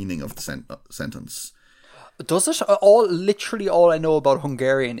in the meaning of the sentence. Does it? Literally all I know about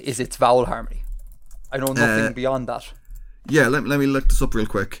Hungarian is its vowel harmony. I know nothing beyond that. Yeah, let me look this up real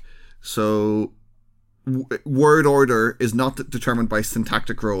quick. So, word order is not determined by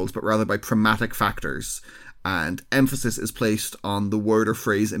syntactic roles, but rather by pragmatic factors, and emphasis is placed on the word or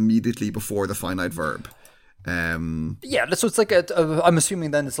phrase immediately before the finite verb. Yeah, so it's like I'm assuming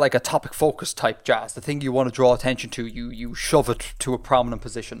then it's like a topic focus type jazz. The thing you want to draw attention to, you shove it to a prominent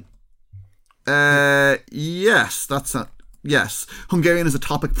position. Yes, yes. Hungarian is a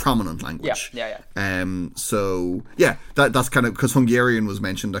topic prominent language. Yeah. So yeah, that's kind of because Hungarian was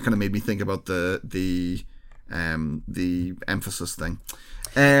mentioned. That kind of made me think about the emphasis thing.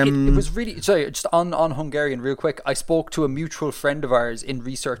 It was really sorry. Just on Hungarian, real quick. I spoke to a mutual friend of ours in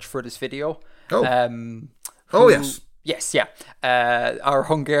research for this video. Yes. Yes, yeah. Our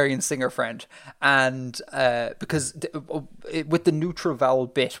Hungarian singer friend. And because with the neutral vowel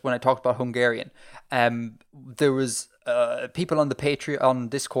bit, when I talked about Hungarian, there was people on the Patreon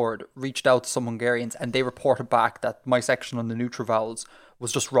Discord reached out to some Hungarians and they reported back that my section on the neutral vowels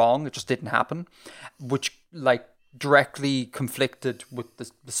was just wrong. It just didn't happen, which directly conflicted with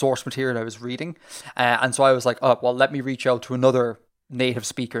the source material I was reading. And so I was like, oh, well, let me reach out to another native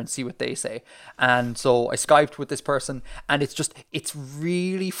speaker and see what they say. And so I Skyped with this person, and it's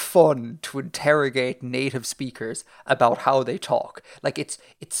really fun to interrogate native speakers about how they talk. Like it's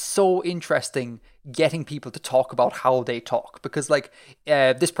so interesting getting people to talk about how they talk, because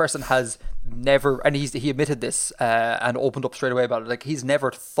this person has never, and he admitted this and opened up straight away about it, like he's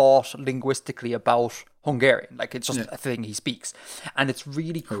never thought linguistically about Hungarian. Like it's just a thing he speaks, and it's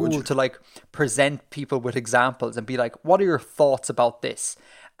really cool to present people with examples and be like, what are your thoughts about this?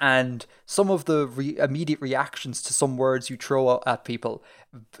 And some of the immediate reactions to some words you throw at people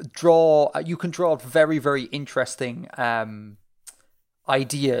you can draw out very, very interesting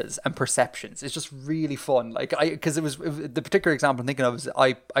ideas and perceptions. It's just really fun. Because it was the particular example I'm thinking of is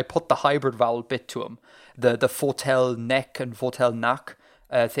I put the hybrid vowel bit to him, the fotel neck and fotel nak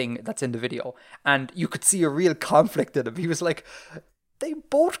thing that's in the video, and you could see a real conflict in him. He was like, they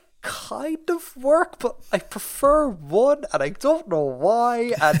both kind of work, but I prefer one and I don't know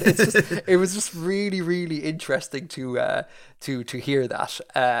why. And it was just really, really interesting to hear that.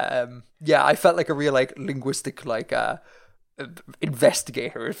 I felt like a real linguistic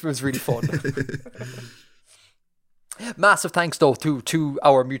investigator. It was really fun. Massive thanks though to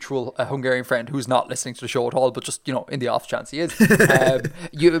our mutual Hungarian friend who's not listening to the show at all, but just in the off chance he is.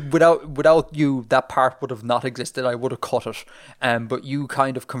 Without you, that part would have not existed. I would have cut it. But you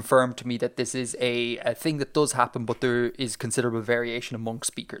kind of confirmed to me that this is a thing that does happen, but there is considerable variation among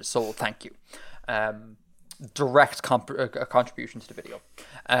speakers. So thank you. Direct contribution to the video.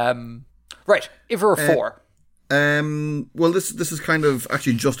 Right, if we're four. Well, this has kind of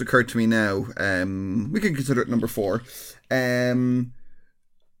actually just occurred to me now. We can consider it number 4.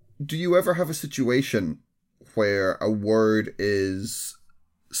 Do you ever have a situation where a word is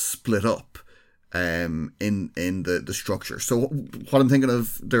split up in the structure? So what I'm thinking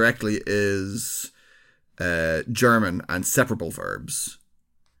of directly is German and separable verbs.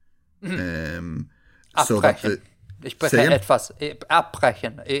 So that Ich breche etwas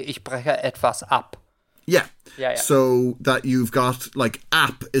abbrechen. Ich breche etwas ab. Yeah. So that you've got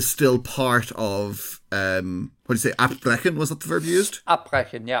app is still part of what do you say? Abbrechen, was that the verb you used?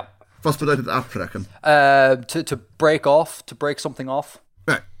 Abbrechen, yeah. Was bedeutet abbrechen? To break off, to break something off.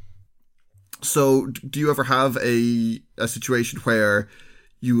 Right. So do you ever have a situation where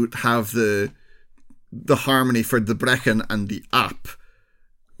you would have the harmony for the brechen and the app,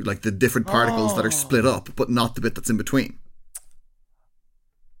 like the different particles that are split up, but not the bit that's in between?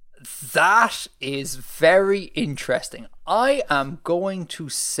 That is very interesting. I am going to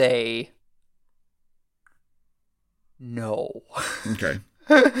say no. Okay.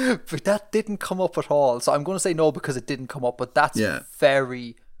 But that didn't come up at all. So I'm going to say no because it didn't come up. But that's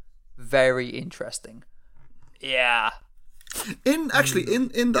very, very interesting. Yeah. In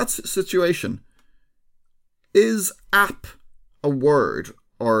that situation, is app a word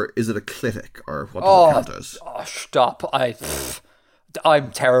or is it a clitic or what does it count as? Oh, stop.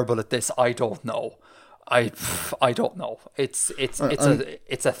 I'm terrible at this. I don't know. I don't know. It's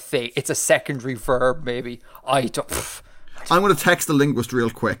a thing. It's a secondary verb maybe. I'm going to text the linguist real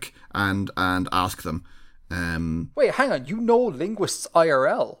quick and ask them. Wait, hang on. You know linguists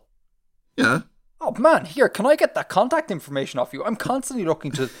IRL? Yeah. Oh man, here, can I get that contact information off you? I'm constantly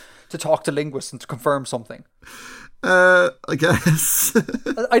looking to talk to linguists and to confirm something. I guess.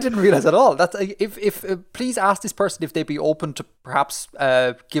 I didn't realize at all. That's if please ask this person if they'd be open to perhaps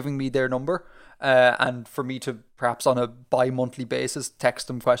giving me their number and for me to perhaps on a bi-monthly basis text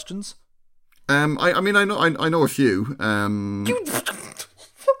them questions. I know a few. Man,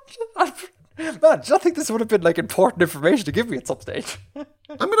 do you think this would have been important information to give me at some stage? I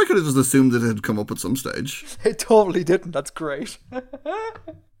could have just assumed that it had come up at some stage. It totally didn't. That's great.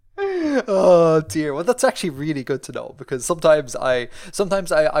 Oh dear. Well, that's actually really good to know, because sometimes I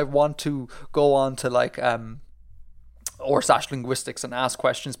want to go on to or/linguistics and ask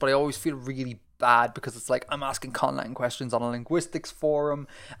questions, but I always feel really bad because it's like I'm asking conlang questions on a linguistics forum,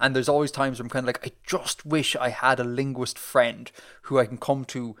 and there's always times where I'm kind of like, I just wish I had a linguist friend who I can come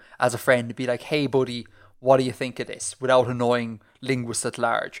to as a friend and be like, hey buddy, what do you think of this, without annoying linguists at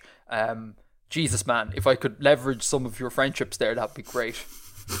large. Jesus man, if I could leverage some of your friendships there, that'd be great.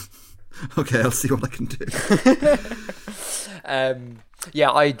 Okay, I'll see what I can do.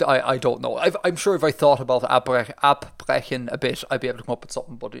 Yeah, I don't know. I'm sure if I thought about abbrechen a bit, I'd be able to come up with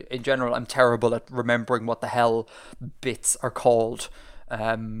something. But in general, I'm terrible at remembering what the hell bits are called.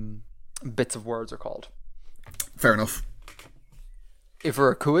 Bits of words are called. Fair enough. If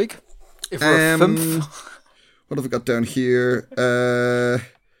we're a cuig, if we're a fünf. What have I got down here?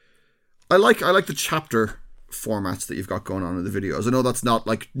 I like the chapter formats that you've got going on in the videos. I know that's not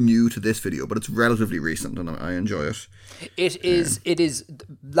like new to this video, but it's relatively recent, and I enjoy it. It is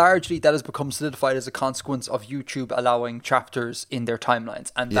largely that has become solidified as a consequence of YouTube allowing chapters in their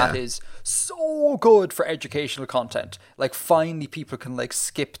timelines, and that is so good for educational content. Like finally people can like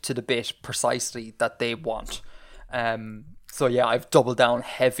skip to the bit precisely that they want. So yeah, I've doubled down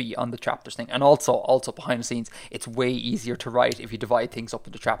heavy on the chapters thing, and also behind the scenes, it's way easier to write if you divide things up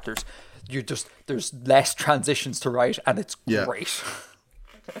into chapters. There's less transitions to write, and it's great.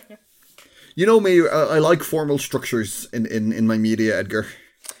 You know me, I like formal structures in my media, Edgar.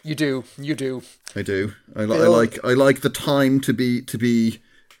 You do. I do. I like the time to be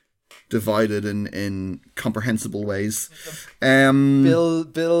divided in comprehensible ways.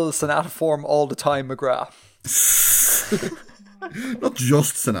 Bill sonata form all the time, McGrath. Not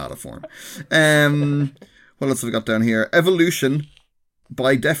just sonata form. What else have we got down here? Evolution,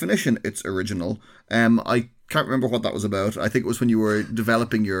 by definition, it's original. I can't remember what that was about. I think it was when you were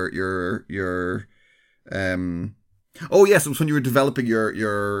developing your oh yes, it was when you were developing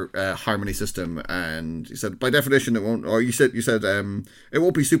your harmony system, and you said by definition it won't, or you said it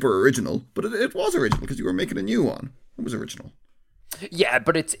won't be super original, but it was original because you were making a new one. It was original. Yeah,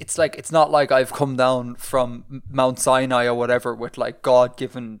 but it's like, it's not like I've come down from Mount Sinai or whatever with like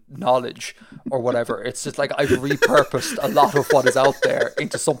God-given knowledge or whatever. It's just like I've repurposed a lot of what is out there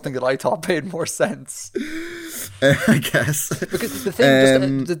into something that I thought made more sense. I guess. Because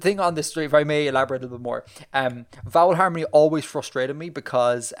the thing on this, if I may elaborate a little bit more, vowel harmony always frustrated me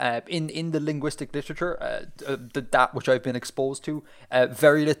because in the linguistic literature, that which I've been exposed to,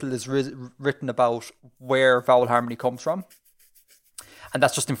 very little is written about where vowel harmony comes from. And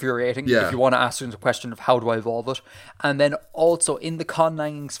that's just infuriating if you want to ask the question of how do I evolve it. And then also in the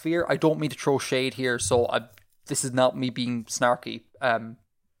conlanging sphere, I don't mean to throw shade here, so this is not me being snarky,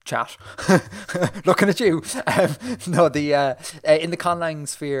 chat. Looking at you. No, in the conlanging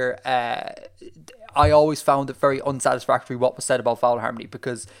sphere, I always found it very unsatisfactory what was said about vowel harmony,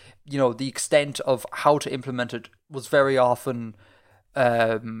 because, you know, the extent of how to implement it was very often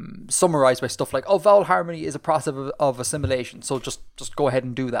summarized by stuff like, oh, vowel harmony is a process of assimilation, so just go ahead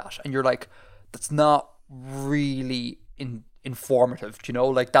and do that. And you're like, that's not really informative, you know?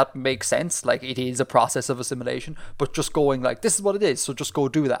 Like, that makes sense, like it is a process of assimilation, but just going like, this is what it is, so just go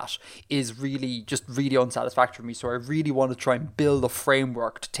do that, is really unsatisfactory to me. So I really want to try and build a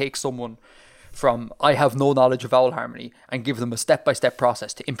framework to take someone from I have no knowledge of vowel harmony and give them a step-by-step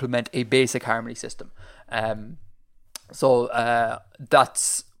process to implement a basic harmony system. So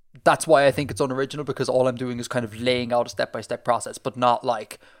that's why I think it's unoriginal, because all I'm doing is kind of laying out a step-by-step process, but not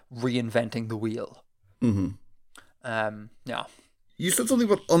like reinventing the wheel. Mm-hmm. Yeah. You said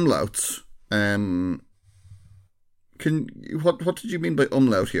something about umlauts. What did you mean by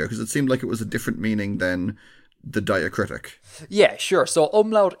umlaut here? Because it seemed like it was a different meaning than the diacritic. Yeah, sure. So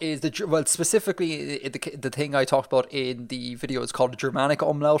umlaut is specifically the thing I talked about in the video is called a Germanic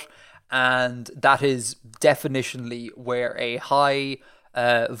umlaut. And that is definitionally where a high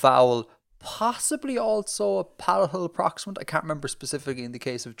vowel, possibly also a palatal approximant, I can't remember specifically in the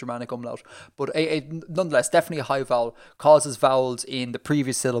case of Germanic umlaut, but nonetheless, definitely a high vowel causes vowels in the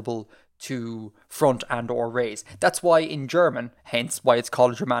previous syllable to front and or raise. That's why in German, hence why it's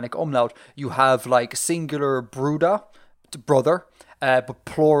called a Germanic umlaut, you have like singular Bruder, brother, but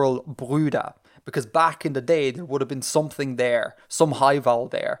plural Brüder. Because back in the day, there would have been something there, some high vowel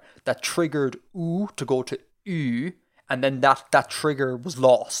there, that triggered U to go to Ü, and then that trigger was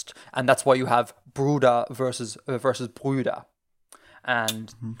lost. And that's why you have Bruder versus Brüder.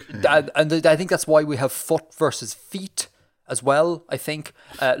 And, and I think that's why we have foot versus feet as well, I think.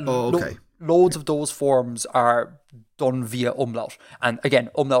 Okay. Loads of those forms are done via umlaut. And again,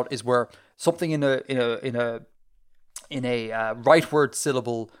 umlaut is where something in a rightward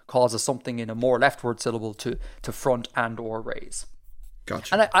syllable causes something in a more leftward syllable to front and or raise.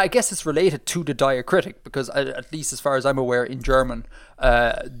 Gotcha. And I guess it's related to the diacritic because, at least as far as I'm aware, in German,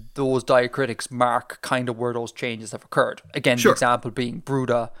 those diacritics mark kind of where those changes have occurred. Again, the example being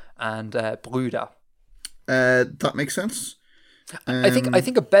Bruder and Brüder. That makes sense. I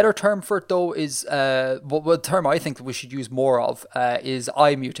think a better term for it though is what term I think that we should use more of is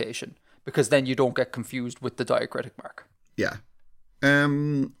I mutation, because then you don't get confused with the diacritic mark. Yeah.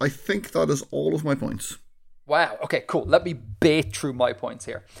 I think that is all of my points. Wow. Okay, cool. Let me bait through my points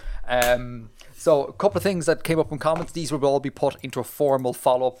here. So a couple of things that came up in comments. These will all be put into a formal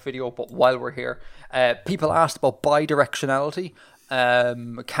follow-up video, but while we're here, people asked about bidirectionality.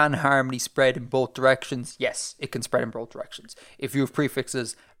 Can harmony spread in both directions? Yes, it can spread in both directions. If you have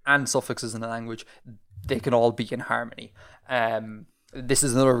prefixes and suffixes in a language, they can all be in harmony. This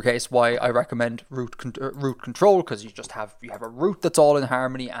is another case why I recommend root control, because you have a root that's all in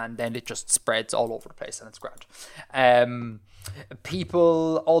harmony, and then it just spreads all over the place, and it's grand.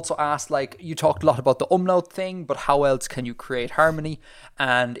 People also asked, like, you talked a lot about the umlaut thing, but how else can you create harmony?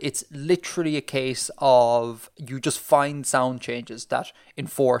 And it's literally a case of you just find sound changes that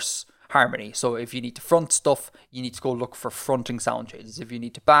enforce harmony. So if you need to front stuff, you need to go look for fronting sound changes. If you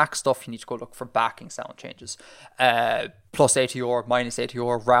need to back stuff, you need to go look for backing sound changes. Plus ATR, minus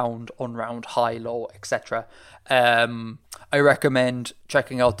ATR, round, unround, high, low, etc. I recommend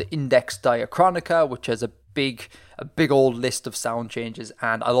checking out the Index Diachronica, which has a big old list of sound changes,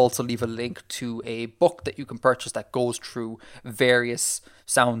 and I'll also leave a link to a book that you can purchase that goes through various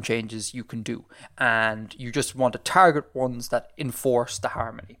sound changes you can do, and you just want to target ones that enforce the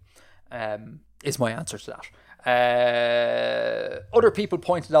harmony. Is my answer to that. Other people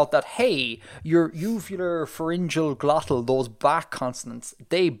pointed out that, hey, your uvular, pharyngeal, glottal, those back consonants,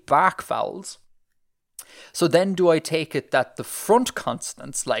 they back vowels. So then do I take it that the front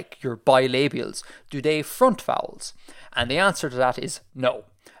consonants, like your bilabials, do they front vowels? And the answer to that is no.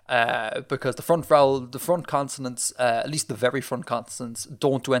 Because the front consonants, at least the very front consonants,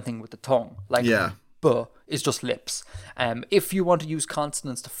 don't do anything with the tongue. Like, B is just lips. If you want to use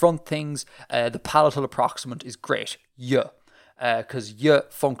consonants to front things, the palatal approximant is great. Y. Because Y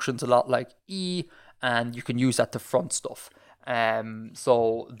functions a lot like E, and you can use that to front stuff.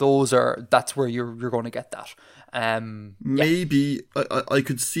 So that's where you're going to get that. Maybe I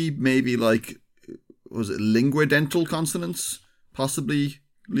could see maybe like, was it linguadental consonants possibly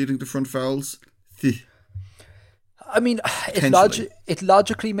leading to front vowels? I mean, it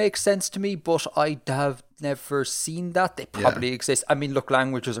logically makes sense to me, but I have never seen that. They probably exist. I mean, look,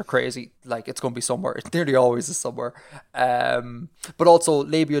 languages are crazy. Like, it's going to be somewhere. It nearly always is somewhere. But also,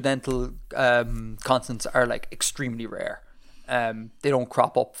 labiodental consonants are, like, extremely rare. They don't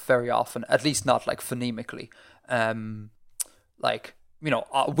crop up very often, at least not, like, phonemically. Like, you know,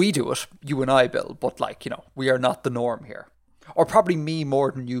 we do it, you and I, Bill, but, like, you know, we are not the norm here. Or probably me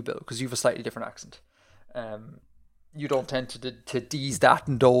more than you, Bill, because you have a slightly different accent. You don't tend to D's, that,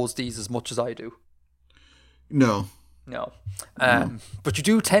 and those D's as much as I do. No. But you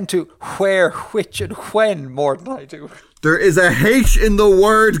do tend to where, which, and when more than I do. There is a H in the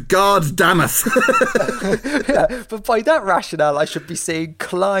word, God damn it. Yeah, but by that rationale, I should be saying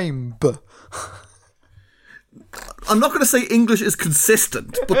climb. I'm not going to say English is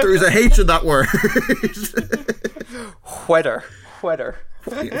consistent, but there is a H in that word. Weather. Weather.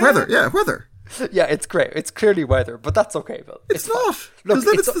 Yeah, it's great. It's clearly weather, but that's okay, Bill. It's not. Look,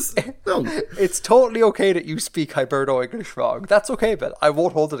 no. It's totally okay that you speak Hiberno English wrong. That's okay, Bill. I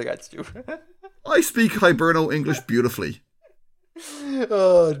won't hold it against you. I speak Hiberno English beautifully.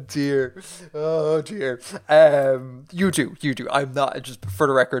 Oh dear. You do. I'm not, just for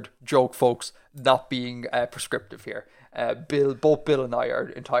the record, joke, folks, not being prescriptive here. Both Bill and I are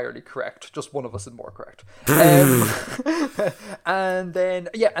entirely correct. Just one of us is more correct. And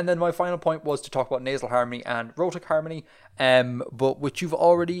then my final point was to talk about nasal harmony and rhotic harmony, but which you've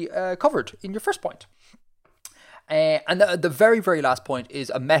already covered in your first point. And the very, very last point is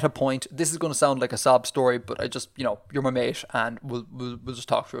a meta point. This is going to sound like a sob story, but I just, you know, you're my mate, and we'll just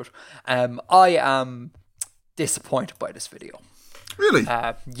talk through it. I am disappointed by this video. Really?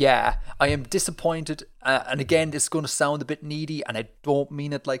 Yeah, I am disappointed. And again, this is going to sound a bit needy, and I don't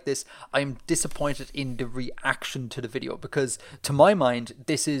mean it like this. I am disappointed in the reaction to the video, because to my mind,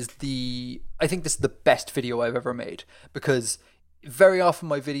 I think this is the best video I've ever made, because very often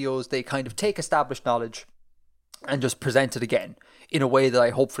my videos, they kind of take established knowledge and just present it again in a way that I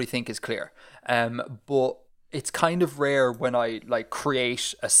hopefully think is clear. But it's kind of rare when I like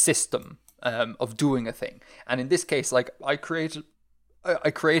create a system of doing a thing. And in this case, like I created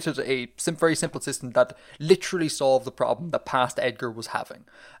a very simple system that literally solved the problem that past Edgar was having.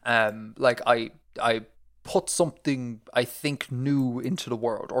 Like I put something, I think, new into the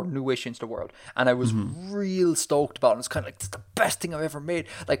world, or newish into the world, and I was real stoked about it. It's kind of like, it's the best thing I've ever made.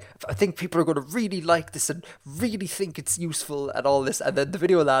 Like, I think people are going to really like this and really think it's useful and all this. And then the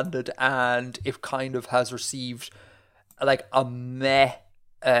video landed, and it kind of has received like a meh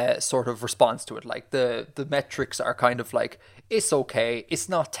sort of response to it. Like the metrics are kind of like, it's okay, it's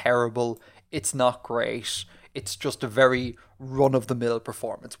not terrible, it's not great, it's just a very run-of-the-mill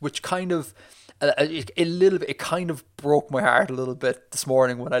performance, which kind of it kind of broke my heart a little bit this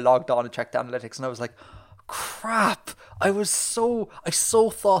morning when I logged on and checked analytics, and I was like, crap, I so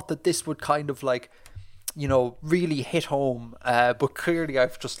thought that this would kind of like, you know, really hit home, but clearly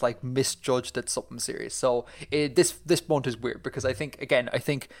I've just like misjudged it something serious. So this month is weird, because I think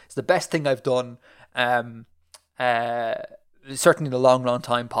it's the best thing I've done, certainly in a long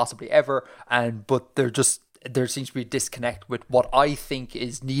time, possibly ever, but there seems to be a disconnect with what I think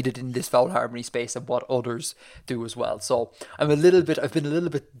is needed in this vowel harmony space and what others do as well. So I've been a little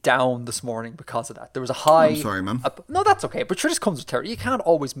bit down this morning because of that. There was a high... I'm sorry, man. No, that's okay. But sure, this comes with territory. You can't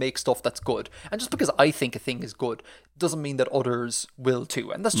always make stuff that's good. And just because I think a thing is good doesn't mean that others will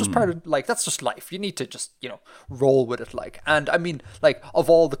too. And that's just part of, like, that's just life. You need to just, you know, roll with it, like. And I mean, like, of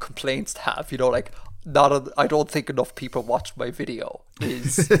all the complaints to have, you know, like, I don't think enough people watched my video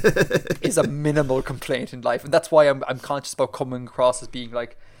is a minimal complaint in life, and that's why I'm conscious about coming across as being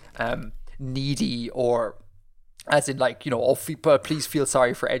like needy, or as in like, you know, oh, please feel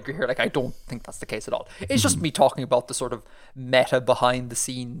sorry for Edgar here. Like, I don't think that's the case at all. It's just me talking about the sort of meta behind the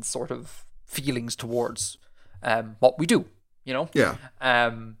scenes sort of feelings towards what we do, you know. Yeah.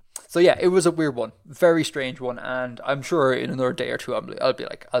 So yeah, it was a weird one, very strange one, and I'm sure in another day or two I'll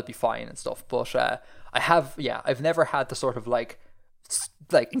be fine and stuff. But I've never had the sort of like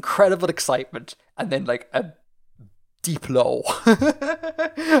incredible excitement and then like a deep low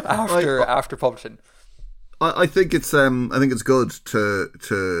after publishing. I think it's good for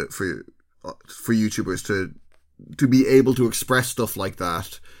YouTubers to be able to express stuff like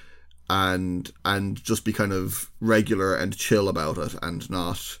that, and just be kind of regular and chill about it, and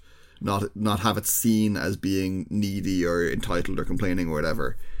not have it seen as being needy or entitled or complaining or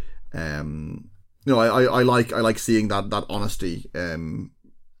whatever. You know, I like seeing that honesty in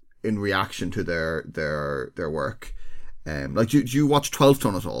reaction to their work. Like, do you watch 12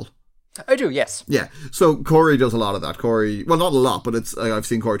 Ton at all? I do, yes. Yeah. So Corey does a lot of that. Corey, well, not a lot, but it's I've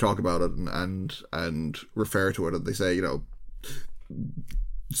seen Corey talk about it and refer to it, and they say, you know,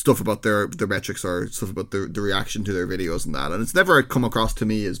 stuff about their metrics or stuff about the reaction to their videos and that, and it's never come across to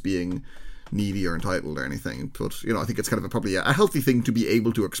me as being needy or entitled or anything. But, you know, I think it's kind of probably a healthy thing to be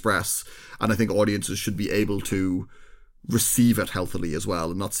able to express, and I think audiences should be able to receive it healthily as well,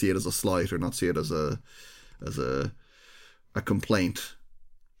 and not see it as a slight or not see it as a complaint.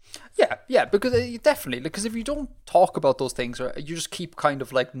 Yeah, because definitely, because if you don't talk about those things, or you just keep kind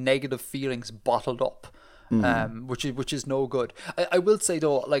of like negative feelings bottled up, which is no good. I will say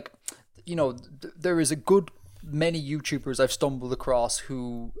though, like, you know, there is a good many YouTubers I've stumbled across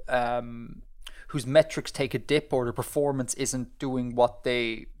who whose metrics take a dip, or their performance isn't doing what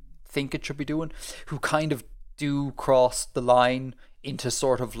they think it should be doing, who kind of do cross the line into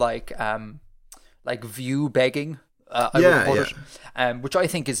sort of like view begging. I would put it, which I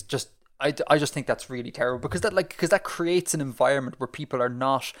think is just, I just think that's really terrible, because that creates an environment where people are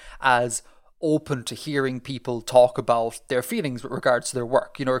not as open to hearing people talk about their feelings with regards to their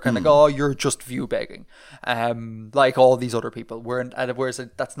work. You know, we're kind of like, oh, you're just view begging, like all these other people. Whereas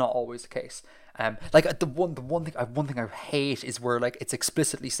that's not always the case. Like the one thing I hate is where like it's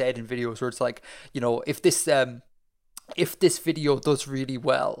explicitly said in videos where it's like, you know, if this video does really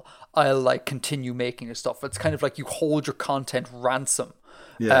well, I'll like continue making this stuff. It's kind of like you hold your content ransom.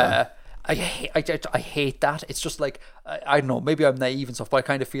 Yeah. I hate that. It's just like, I don't know, maybe I'm naive and stuff, but I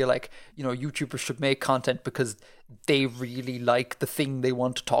kind of feel like, you know, YouTubers should make content because they really like the thing they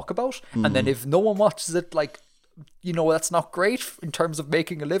want to talk about. And then if no one watches it, like, you know, that's not great in terms of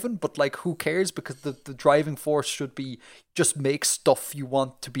making a living, but like, who cares? Because the driving force should be just make stuff you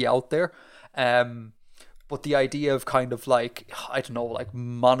want to be out there. But the idea of kind of like, I don't know, like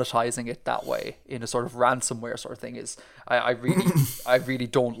monetizing it that way in a sort of ransomware sort of thing is, I really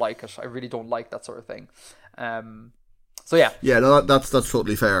don't like it. I really don't like that sort of thing. So yeah. Yeah, no, that's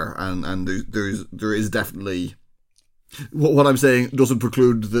totally fair. And there is definitely, what I'm saying doesn't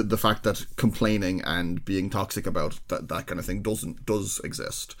preclude the fact that complaining and being toxic about that kind of thing does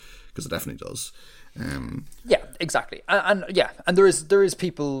exist, because it definitely does. Yeah, exactly. And there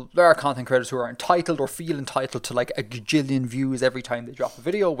are content creators who are entitled or feel entitled to like a gajillion views every time they drop a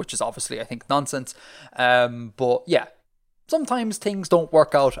video, which is obviously, I think, nonsense. But yeah, sometimes things don't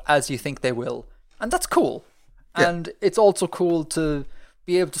work out as you think they will, And that's cool. Yeah. And it's also cool to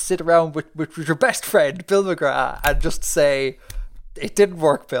be able to sit around with your best friend, Bill McGrath, and just say, it didn't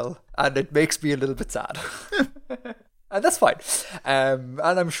work, Bill, and it makes me a little bit sad. And that's fine. And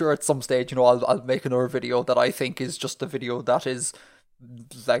I'm sure at some stage, I'll make another video that I think is just a video that is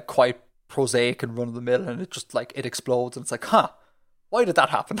like quite prosaic and run of the mill, and it just like it explodes, and it's like, why did that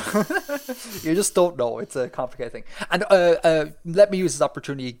happen? You just don't know. It's a complicated thing. And let me use this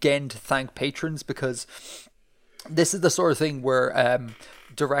opportunity again to thank patrons, because this is the sort of thing where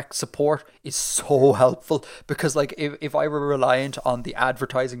direct support is so helpful, because like if I were reliant on the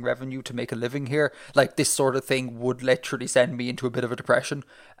advertising revenue to make a living here, like this sort of thing would literally send me into a bit of a depression,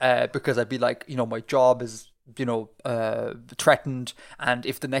 because I'd be like, my job is threatened, and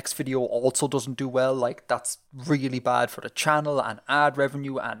if the next video also doesn't do well, like that's really bad for the channel and ad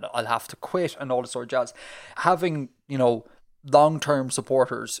revenue, and I'll have to quit and all this sort of jazz. Having long-term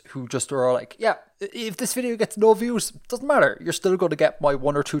supporters who just are like, yeah, if this video gets no views, doesn't matter, you're still going to get my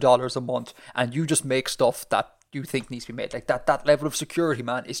 $1 or $2 a month, and you just make stuff that you think needs to be made. Like that level of security,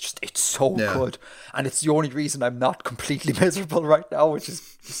 man, it's so good. And it's the only reason I'm not completely miserable right now, which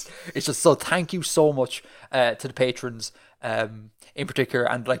is it's just so thank you so much to the patrons in particular,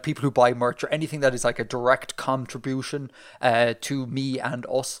 and like people who buy merch or anything that is like a direct contribution to me and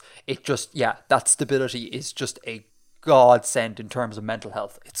us. It just, that stability is just a godsend in terms of mental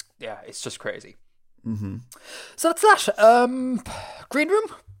health. It's just crazy. Mm-hmm. So that's that. Green room?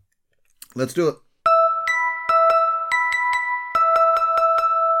 Let's do it.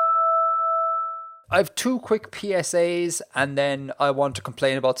 I have two quick PSAs, and then I want to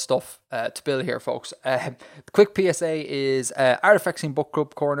complain about stuff to Bill here, folks. The quick PSA is Artifacting Book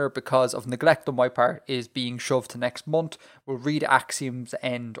Club Corner, because of neglect on my part, is being shoved to next month. We'll read Axiom's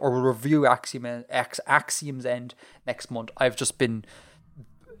End, or we'll review Axiom's End next month. I've just been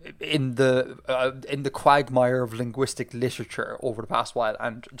in the quagmire of linguistic literature over the past while,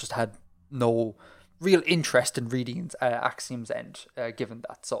 and just had no real interest in reading Axiom's End, given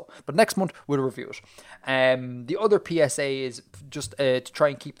that. So, but next month we'll review it. The other PSA is just to try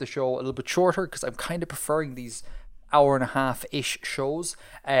and keep the show a little bit shorter, because I'm kind of preferring these hour and a half-ish shows.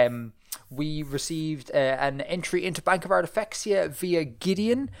 We received an entry into Bank of Artifexia via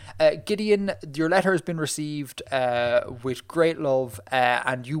Gideon. Gideon, your letter has been received with great love,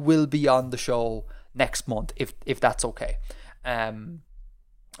 and you will be on the show next month, if that's okay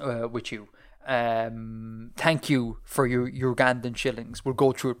with you. Thank you for your Ugandan shillings. We'll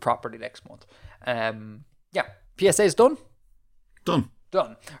go through it properly next month. PSA is done. Done.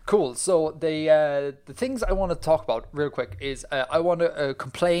 Cool. So the things I want to talk about real quick is I want to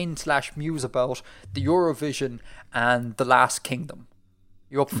complain / muse about the Eurovision and The Last Kingdom.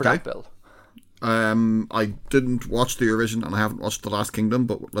 You up for that, Bill? I didn't watch the Eurovision, and I haven't watched The Last Kingdom,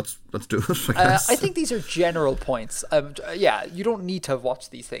 but let's do it, I guess. I think these are general points. You don't need to have watched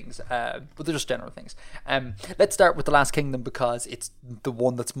these things, but they're just general things. Let's start with The Last Kingdom, because it's the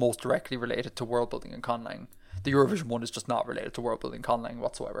one that's most directly related to world building and conlang. The Eurovision one is just not related to world building conlang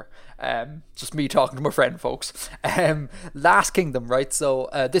whatsoever. Just me talking to my friend, folks. Last Kingdom, right? So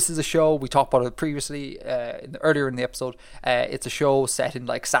this is a show, we talked about it previously earlier in the episode. It's a show set in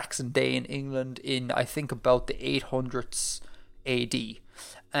like Saxon Dane England in, I think, about the 800s AD.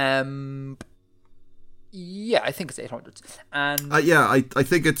 I think it's 800s. And I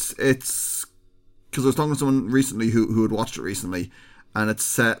think it's because I was talking to someone recently who had watched it recently, and it's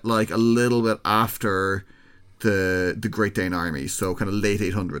set like a little bit after the Great Dane Army, so kind of late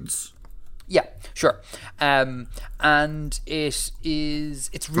 800s. Yeah, sure. And it's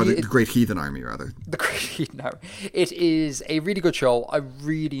really the Great Heathen Army, rather. The Great Heathen Army. It is a really good show. I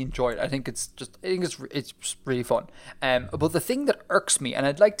really enjoyed it. I think it's really fun. But the thing that irks me, and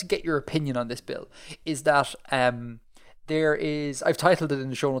I'd like to get your opinion on this, Bill, is that I've titled it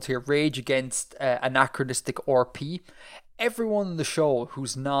in the show notes here, Rage Against Anachronistic RP. Everyone in the show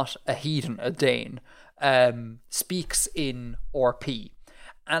who's not a heathen, a Dane, speaks in RP,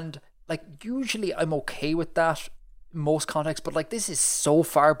 and like usually I'm okay with that in most contexts, but like this is so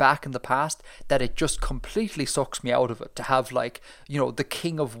far back in the past that it just completely sucks me out of it to have like, the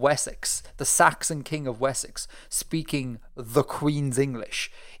King of Wessex, the Saxon King of Wessex, speaking the Queen's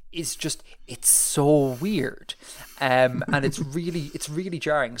English. It's so weird, and it's really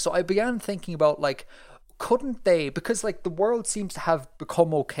jarring. So I began thinking about like, couldn't they, because like the world seems to have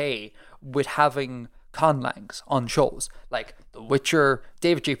become okay with having conlangs on shows. Like The Witcher,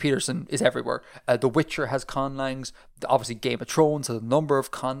 David J. Peterson is everywhere. The Witcher has conlangs. Obviously, Game of Thrones has a number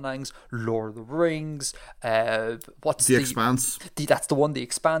of conlangs. Lord of the Rings. What's The Expanse? That's the one, The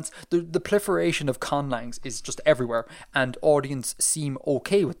Expanse. The proliferation of conlangs is just everywhere, and audience seem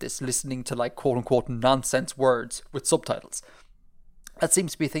okay with this, listening to like quote unquote nonsense words with subtitles. That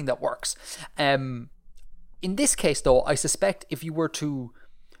seems to be a thing that works. In this case, though, I suspect if you were to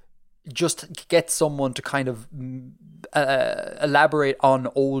just get someone to kind of elaborate on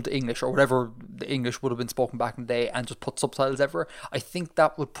Old English or whatever the English would have been spoken back in the day and just put subtitles everywhere, I think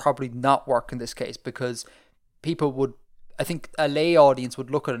that would probably not work in this case, because I think a lay audience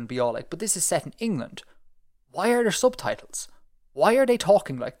would look at it and be all like, but this is set in England. Why are there subtitles? Why are they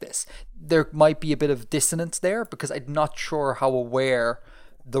talking like this? There might be a bit of dissonance there, because I'm not sure how aware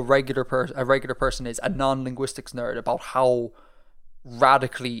a regular person is, a non-linguistics nerd, about how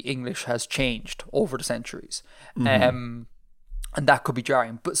radically English has changed over the centuries. And that could be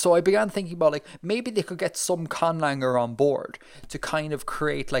jarring. But so I began thinking about like maybe they could get some conlanger on board to kind of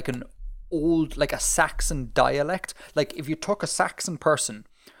create like an old, like a Saxon dialect. Like if you took a Saxon person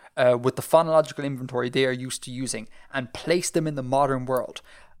with the phonological inventory they are used to using and placed them in the modern world,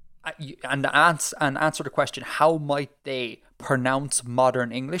 and answer the question, how might they pronounce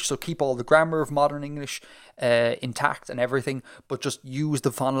modern English? So keep all the grammar of modern English intact and everything, but just use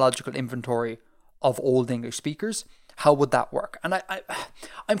the phonological inventory of Old English speakers. How would that work? And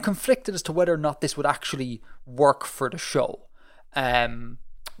I'm conflicted as to whether or not this would actually work for the show.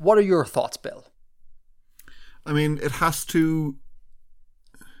 What are your thoughts, Bill? I mean, it has to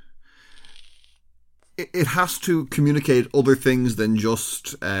communicate other things than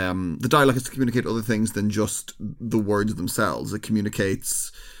just the dialect has to communicate other things than just the words themselves. It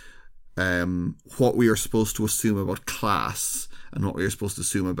communicates what we are supposed to assume about class and what we are supposed to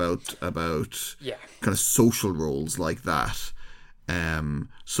assume about kind of social roles like that.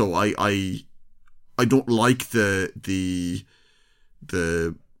 So I don't like the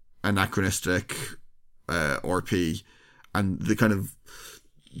anachronistic RP and the kind of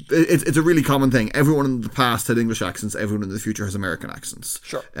it's a really common thing. Everyone in the past had English accents. Everyone in the future has American accents.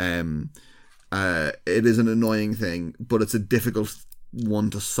 Sure. It is an annoying thing, but it's a difficult one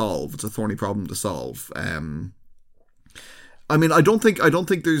to solve. It's a thorny problem to solve. I mean, I don't think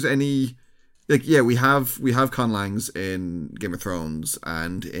there's any like we have conlangs in Game of Thrones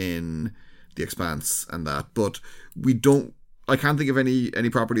and in The Expanse and that, but we don't. I can't think of any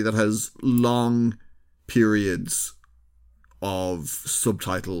property that has long periods of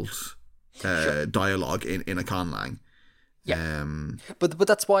subtitled dialogue in a conlang. Yeah. But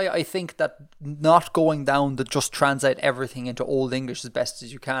that's why I think that not going down the just translate everything into Old English as best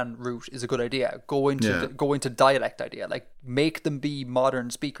as you can route is a good idea. Go into dialect idea. Like make them be modern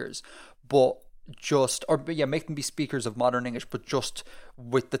speakers, but make them be speakers of modern English, but just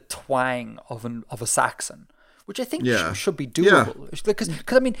with the twang of a Saxon. Which I think should be doable. Because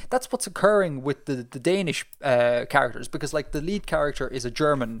I mean, that's what's occurring with the Danish characters. Because like the lead character is a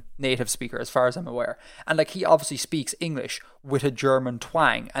German native speaker, as far as I'm aware. And like he obviously speaks English with a German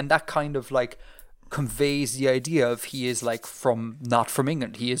twang. And that kind of like conveys the idea of he is like not from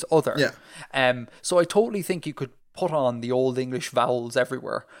England. He is other. Yeah. So I totally think you could put on the Old English vowels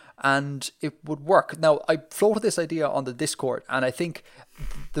everywhere and it would work. Now, I floated this idea on the Discord, and I think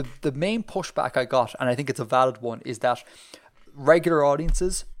the main pushback I got, and I think it's a valid one, is that regular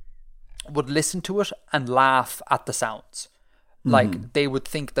audiences would listen to it and laugh at the sounds. Like they would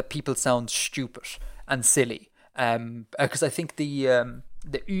think that people sound stupid and silly. Because I think the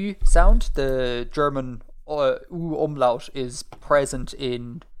U sound, the German U umlaut, is present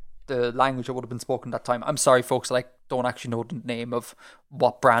in the language that would have been spoken at that time. I'm sorry, folks, I don't actually know the name of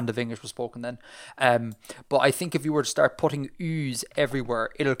what brand of English was spoken then. But I think if you were to start putting U's everywhere,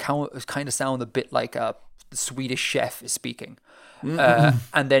 it'll kind of sound a bit like the Swedish chef is speaking.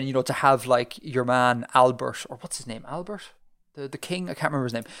 And then, to have like your man Albert, or what's his name? Albert? The king, I can't remember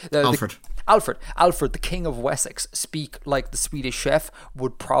his name. Alfred, the king of Wessex, speak like the Swedish chef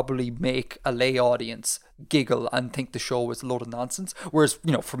would probably make a lay audience giggle and think the show was a load of nonsense. Whereas,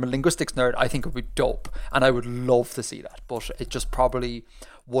 from a linguistics nerd, I think it would be dope, and I would love to see that. But it just probably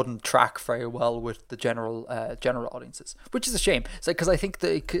wouldn't track very well with the general audiences, which is a shame. Because I think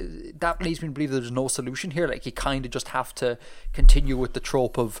that leads me to believe there's no solution here. Like you kind of just have to continue with the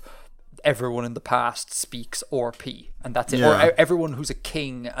trope of everyone in the past speaks RP, and that's it. Yeah. Or everyone who's a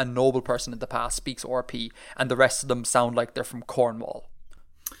king and noble person in the past speaks RP, and the rest of them sound like they're from Cornwall.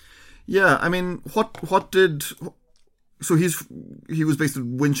 Yeah, I mean, so he was based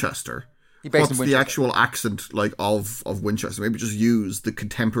in Winchester. What's the actual accent like of Winchester? Maybe just use the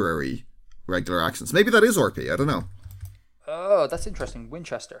contemporary regular accents. Maybe that is RP. I don't know. Oh, that's interesting.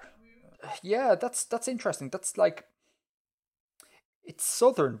 Winchester. Yeah, that's interesting. That's like, it's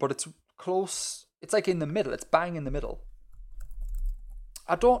southern, but it's close. It's like in the middle. It's bang in the middle.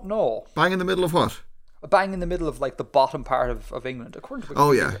 I don't know. Bang in the middle of what? Bang in the middle of like the bottom part of England, according to Wikipedia.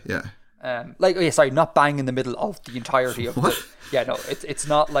 Oh yeah. Not bang in the middle of the entirety of what? No, it's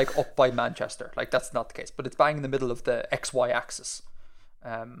not like up by Manchester. Like, that's not the case, but it's bang in the middle of the XY axis,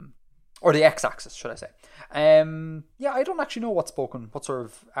 or the X axis, should I say? I don't actually know what sort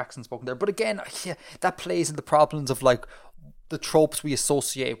of accent spoken there. But again, that plays into problems of like the tropes we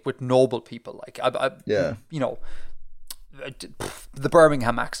associate with noble people. Like, the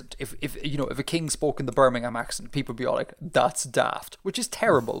Birmingham accent. If a king spoke in the Birmingham accent, people would be all like, "That's daft," which is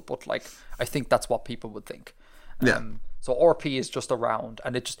terrible. But like, I think that's what people would think. So RP is just around,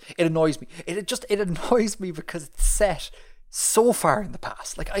 and it annoys me. It annoys me because it's set so far in the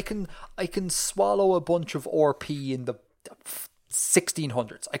past. Like, I can swallow a bunch of RP in the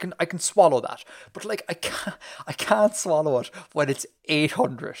 1600s. I can swallow that, but like, I can't swallow it when it's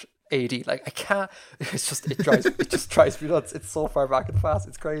 800 AD. Like, I can't. It just drives me nuts. It's so far back in the past.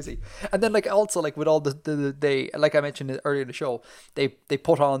 It's crazy. And then like, also like with all they, like I mentioned earlier in the show, they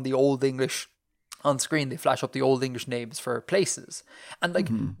put on the Old English on screen. They flash up the Old English names for places, and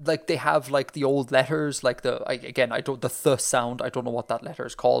like they have like the old letters, like the sound. I don't know what that letter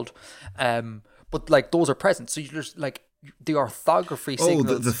is called, but like those are present. So you just like the orthography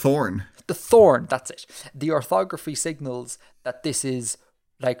signals. The thorn. The thorn. That's it. The orthography signals that this is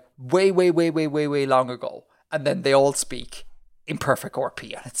like way long ago, and then they all speak imperfect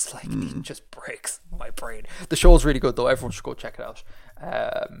RP, and it's like, it just breaks my brain. The show's really good though. Everyone should go check it out.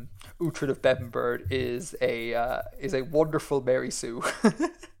 Uhtred of Bebbanburg is a wonderful Mary Sue.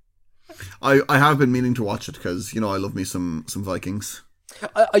 I have been meaning to watch it because I love me some Vikings.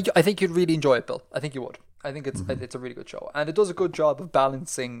 I think you'd really enjoy it, Bill. I think you would. I think it's a really good show, and it does a good job of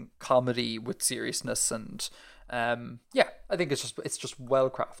balancing comedy with seriousness, and I think it's just well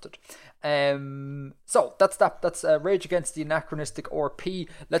crafted. So that's that. That's Rage Against the Anachronistic RP.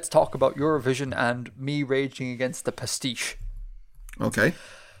 Let's talk about Eurovision and me raging against the pastiche. Okay.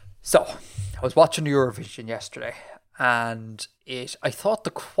 So I was watching Eurovision yesterday, and I thought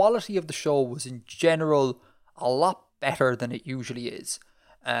the quality of the show was in general a lot better than it usually is.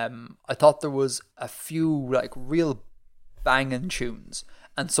 I thought there was a few like real banging tunes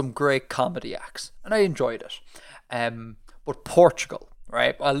and some great comedy acts, and I enjoyed it. But Portugal,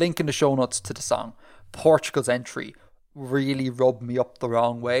 right? I'll link in the show notes to the song. Portugal's entry really rubbed me up the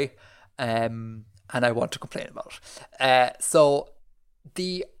wrong way, and I want to complain about it.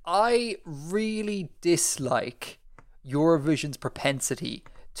 I really dislike Eurovision's propensity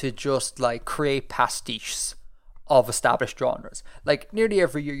to just like create pastiches of established genres. Like, nearly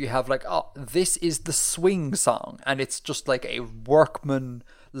every year you have like, oh, this is the swing song, and it's just like a workman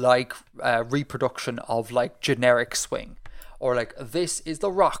like reproduction of like generic swing, or like this is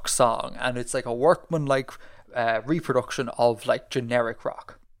the rock song, and it's like a workman like reproduction of like generic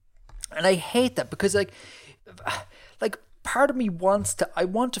rock. And I hate that because like part of me wants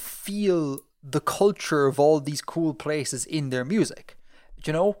to feel the culture of all these cool places in their music,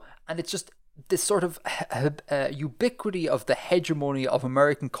 and it's just this sort of ubiquity of the hegemony of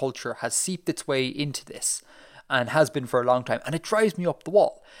American culture has seeped its way into this, and has been for a long time, and it drives me up the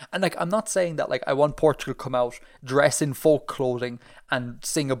wall. And like, I'm not saying that like I want Portugal to come out, dress in folk clothing, and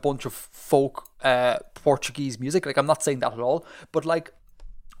sing a bunch of folk Portuguese music. Like, I'm not saying that at all. But like,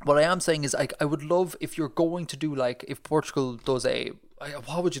 what I am saying is, like, I would love if you're going to do like, if Portugal does I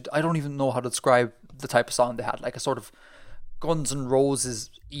don't even know how to describe the type of song they had, like a sort of Guns N'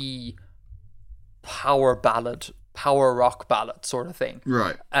 Roses-y power rock ballad sort of thing.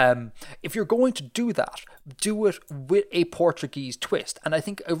 Right. If you're going to do that, do it with a Portuguese twist. And I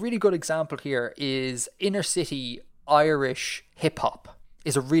think a really good example here is inner city Irish hip hop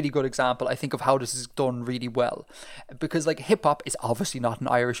is a really good example, I think, of how this is done really well. Because like, hip hop is obviously not an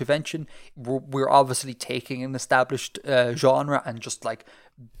Irish invention. We're obviously taking an established genre and just like,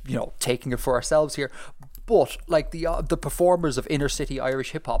 taking it for ourselves here. But like the performers of inner city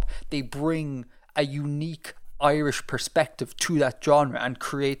Irish hip hop, they bring a unique Irish perspective to that genre and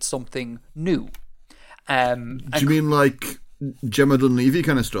create something new. Do you mean like Gemma Dunleavy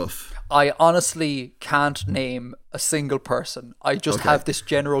kind of stuff? I honestly can't name a single person. I just have this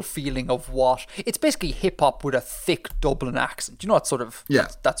general feeling of what it's basically hip hop with a thick Dublin accent. That sort of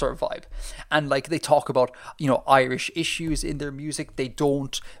that sort of vibe. And like, they talk about Irish issues in their music. They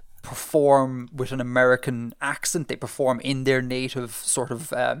don't perform with an American accent. They perform in their native sort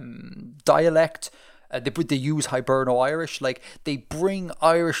of dialect. They use Hiberno-Irish, like they bring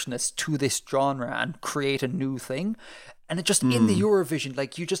Irishness to this genre and create a new thing. And it just, in the Eurovision,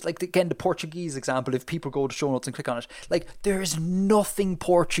 like you just, like, again, the Portuguese example, if people go to show notes and click on it, like, there is nothing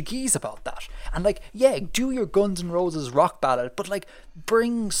Portuguese about that. And, like, yeah, do your Guns N' Roses rock ballad, but, like,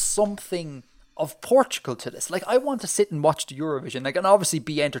 bring something of Portugal to this. Like, I want to sit and watch the Eurovision, like, and obviously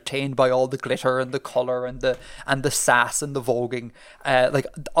be entertained by all the glitter and the colour and the sass and the voguing, like,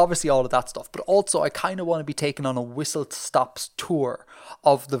 obviously all of that stuff. But also, I kind of want to be taken on a whistle-stops tour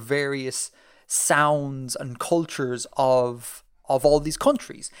of the various sounds and cultures of all these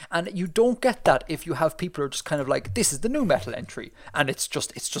countries, and you don't get that if you have people who are just kind of like, this is the new metal entry and it's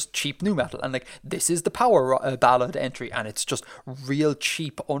just cheap new metal, and like, this is the power ballad entry and it's just real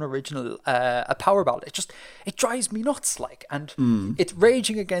cheap unoriginal a power ballad. It drives me nuts, like, and it's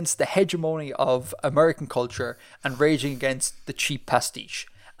raging against the hegemony of American culture and raging against the cheap pastiche,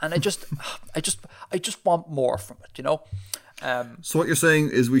 and I just want more from it, you know. So what you're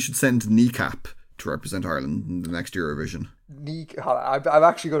saying is we should send Kneecap to represent Ireland in the next Eurovision. I'm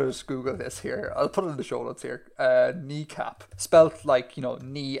actually going to just Google this here. I'll put it in the show notes here. Kneecap, spelt like, you know,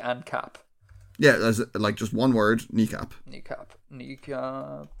 knee and cap. Yeah, as like just one word, Kneecap. Kneecap.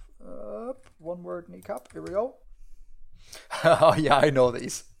 One word, Kneecap. Here we go. Oh yeah, I know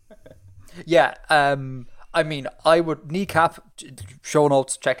these. Yeah. I mean, I would Kneecap. Show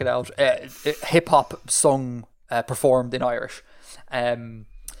notes. Check it out. Hip hop sung. Performed in Irish. I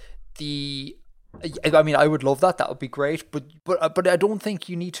mean, I would love that. That would be great. But I don't think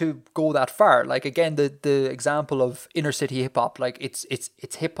you need to go that far. Like, again, the example of inner city hip hop, like it's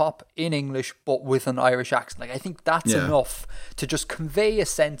hip hop in English but with an Irish accent. Like, I think that's enough to just convey a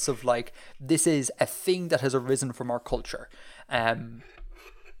sense of, like, this is a thing that has arisen from our culture.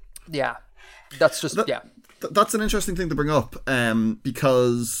 Yeah, that's just That's an interesting thing to bring up.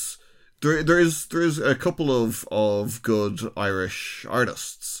 Because. There is a couple of good Irish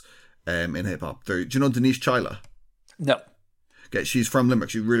artists in hip hop. Do you know Denise Chila? No. Okay, she's from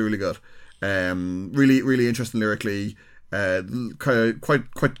Limerick. She's really, really good. Really interesting lyrically. Quite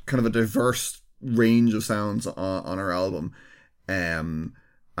kind of a diverse range of sounds on her album. And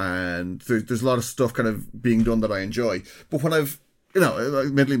there's a lot of stuff kind of being done that I enjoy. But when I've, you know,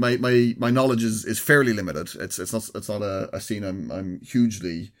 admittedly my knowledge is fairly limited. It's not a scene I'm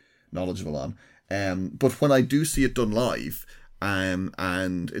hugely knowledgeable on, but when I do see it done live, and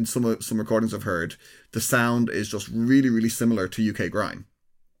in some recordings I've heard, the sound is just really, really similar to UK grime,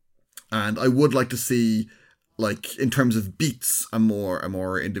 and I would like to see, like, in terms of beats, a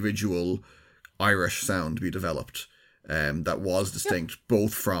more individual Irish sound be developed, that was distinct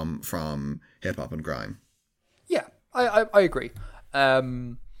both from hip hop and grime. Yeah, I agree, but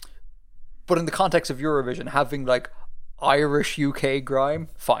in the context of Eurovision, having like Irish UK grime,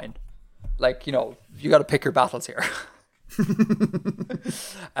 fine. Like, you know, you got to pick your battles here.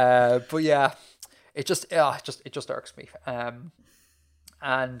 But yeah, it just irks me.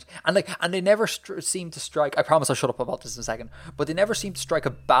 And they never seem to strike. I promise I'll shut up about this in a second. But they never seem to strike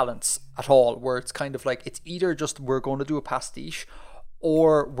a balance at all, where it's kind of like, it's either just we're going to do a pastiche,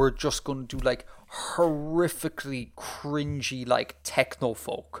 or we're just going to do like horrifically cringy like techno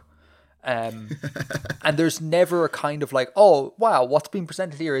folk. And there's never a kind of like, oh wow, what's being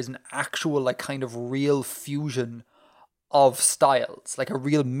presented here is an actual like kind of real fusion of styles, like a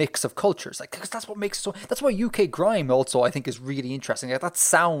real mix of cultures, like, because that's what makes it so. That's why UK grime also, I think, is really interesting. Like, that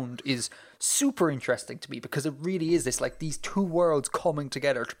sound is super interesting to me, because it really is this, like, these two worlds coming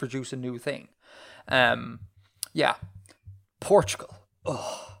together to produce a new thing. Yeah, Portugal.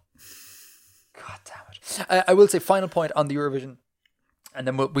 Oh, god damn it. I will say, final point on the Eurovision, and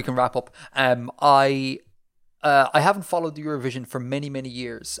then we can wrap up. I haven't followed the Eurovision for many, many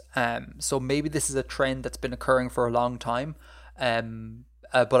years. So maybe this is a trend that's been occurring for a long time.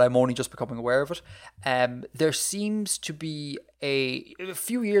 But I'm only just becoming aware of it. There seems to be a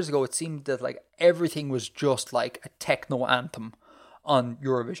few years ago, it seemed that like everything was just like a techno anthem on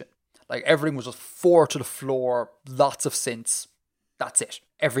Eurovision. Like everything was just four to the floor, lots of synths. That's it.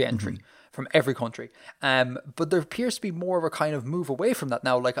 Every entry. Mm-hmm. From every country. But there appears to be more of a kind of move away from that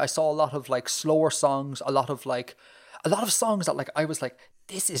now. Like, I saw a lot of like slower songs, a lot of songs that like I was like,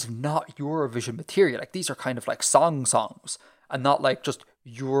 this is not Eurovision material. Like, these are kind of like songs and not like just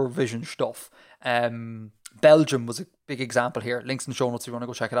Eurovision stuff. Belgium was a big example here. Links in the show notes if you want to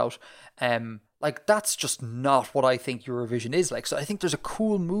go check it out. Like, that's just not what I think Eurovision is like. So I think there's a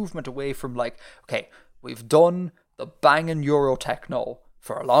cool movement away from like, okay, we've done the banging Euro techno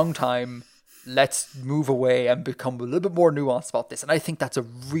for a long time. Let's move away and become a little bit more nuanced about this. And I think that's a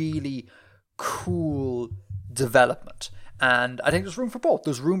really cool development. And I think there's room for both.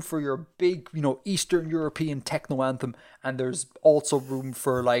 There's room for your big, Eastern European techno anthem, and there's also room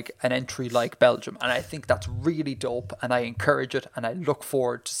for like an entry like Belgium. And I think that's really dope, and I encourage it, and I look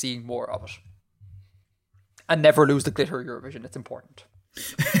forward to seeing more of it. And never lose the glitter Eurovision. It's important.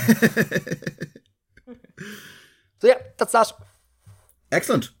 So yeah, that's that.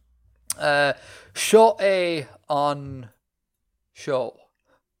 Excellent. Show A on show.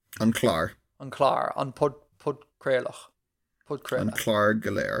 On Clár. On Clár. On Pud Crealach. On Clár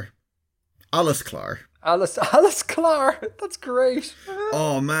Galéir. Alice Clár. Alice Clár. That's great.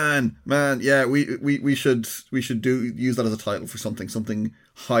 Oh man, yeah, we should use that as a title for something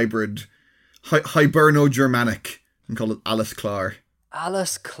hybrid, Hiberno-Germanic, and call it Alice Clár.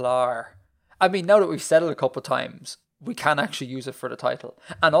 Alice Clár. I mean, now that we've said it a couple of times, we can actually use it for the title.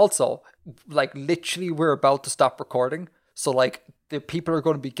 And also, like, literally, we're about to stop recording. So, like, the people are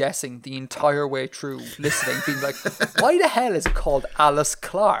going to be guessing the entire way through, listening, being like, why the hell is it called Alice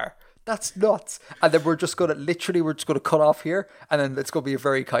Clár? That's nuts. And then we're just going to cut off here. And then it's going to be a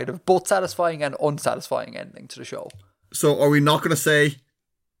very kind of both satisfying and unsatisfying ending to the show. So, are we not going to say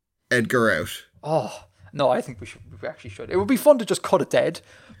Edgar out? Oh, no, I think we actually should. It would be fun to just cut it dead,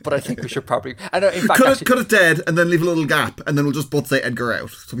 but I think we should probably. And in fact, cut it dead, and then leave a little gap, and then we'll just both say Edgar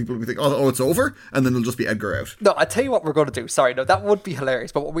out. So people will think, oh, it's over, and then it'll just be Edgar out. No, I tell you what we're going to do. Sorry, no, that would be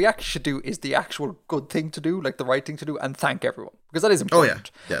hilarious. But what we actually should do is the actual good thing to do, like the right thing to do, and thank everyone, because that is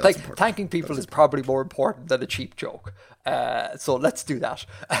important. Oh yeah, like important. Thanking people is probably more important than a cheap joke. So let's do that,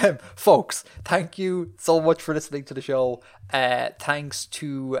 folks. Thank you so much for listening to the show. Thanks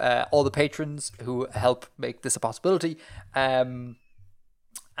to all the patrons who help make this a possibility.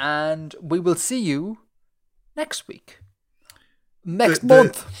 And we will see you next week. Next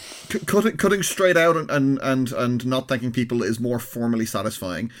month. Cutting straight out and not thanking people is more formally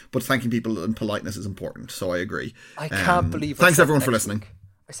satisfying, but thanking people in politeness is important. So I agree. I can't believe. Thanks everyone for listening. Week.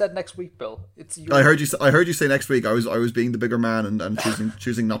 I said next week, Bill. It's your... I heard you say next week. I was being the bigger man and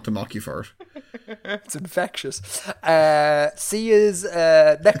choosing not to mock you for it. It's infectious. See you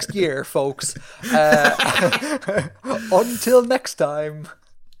next year, folks. Until next time.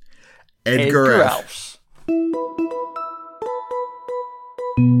 Edgar out.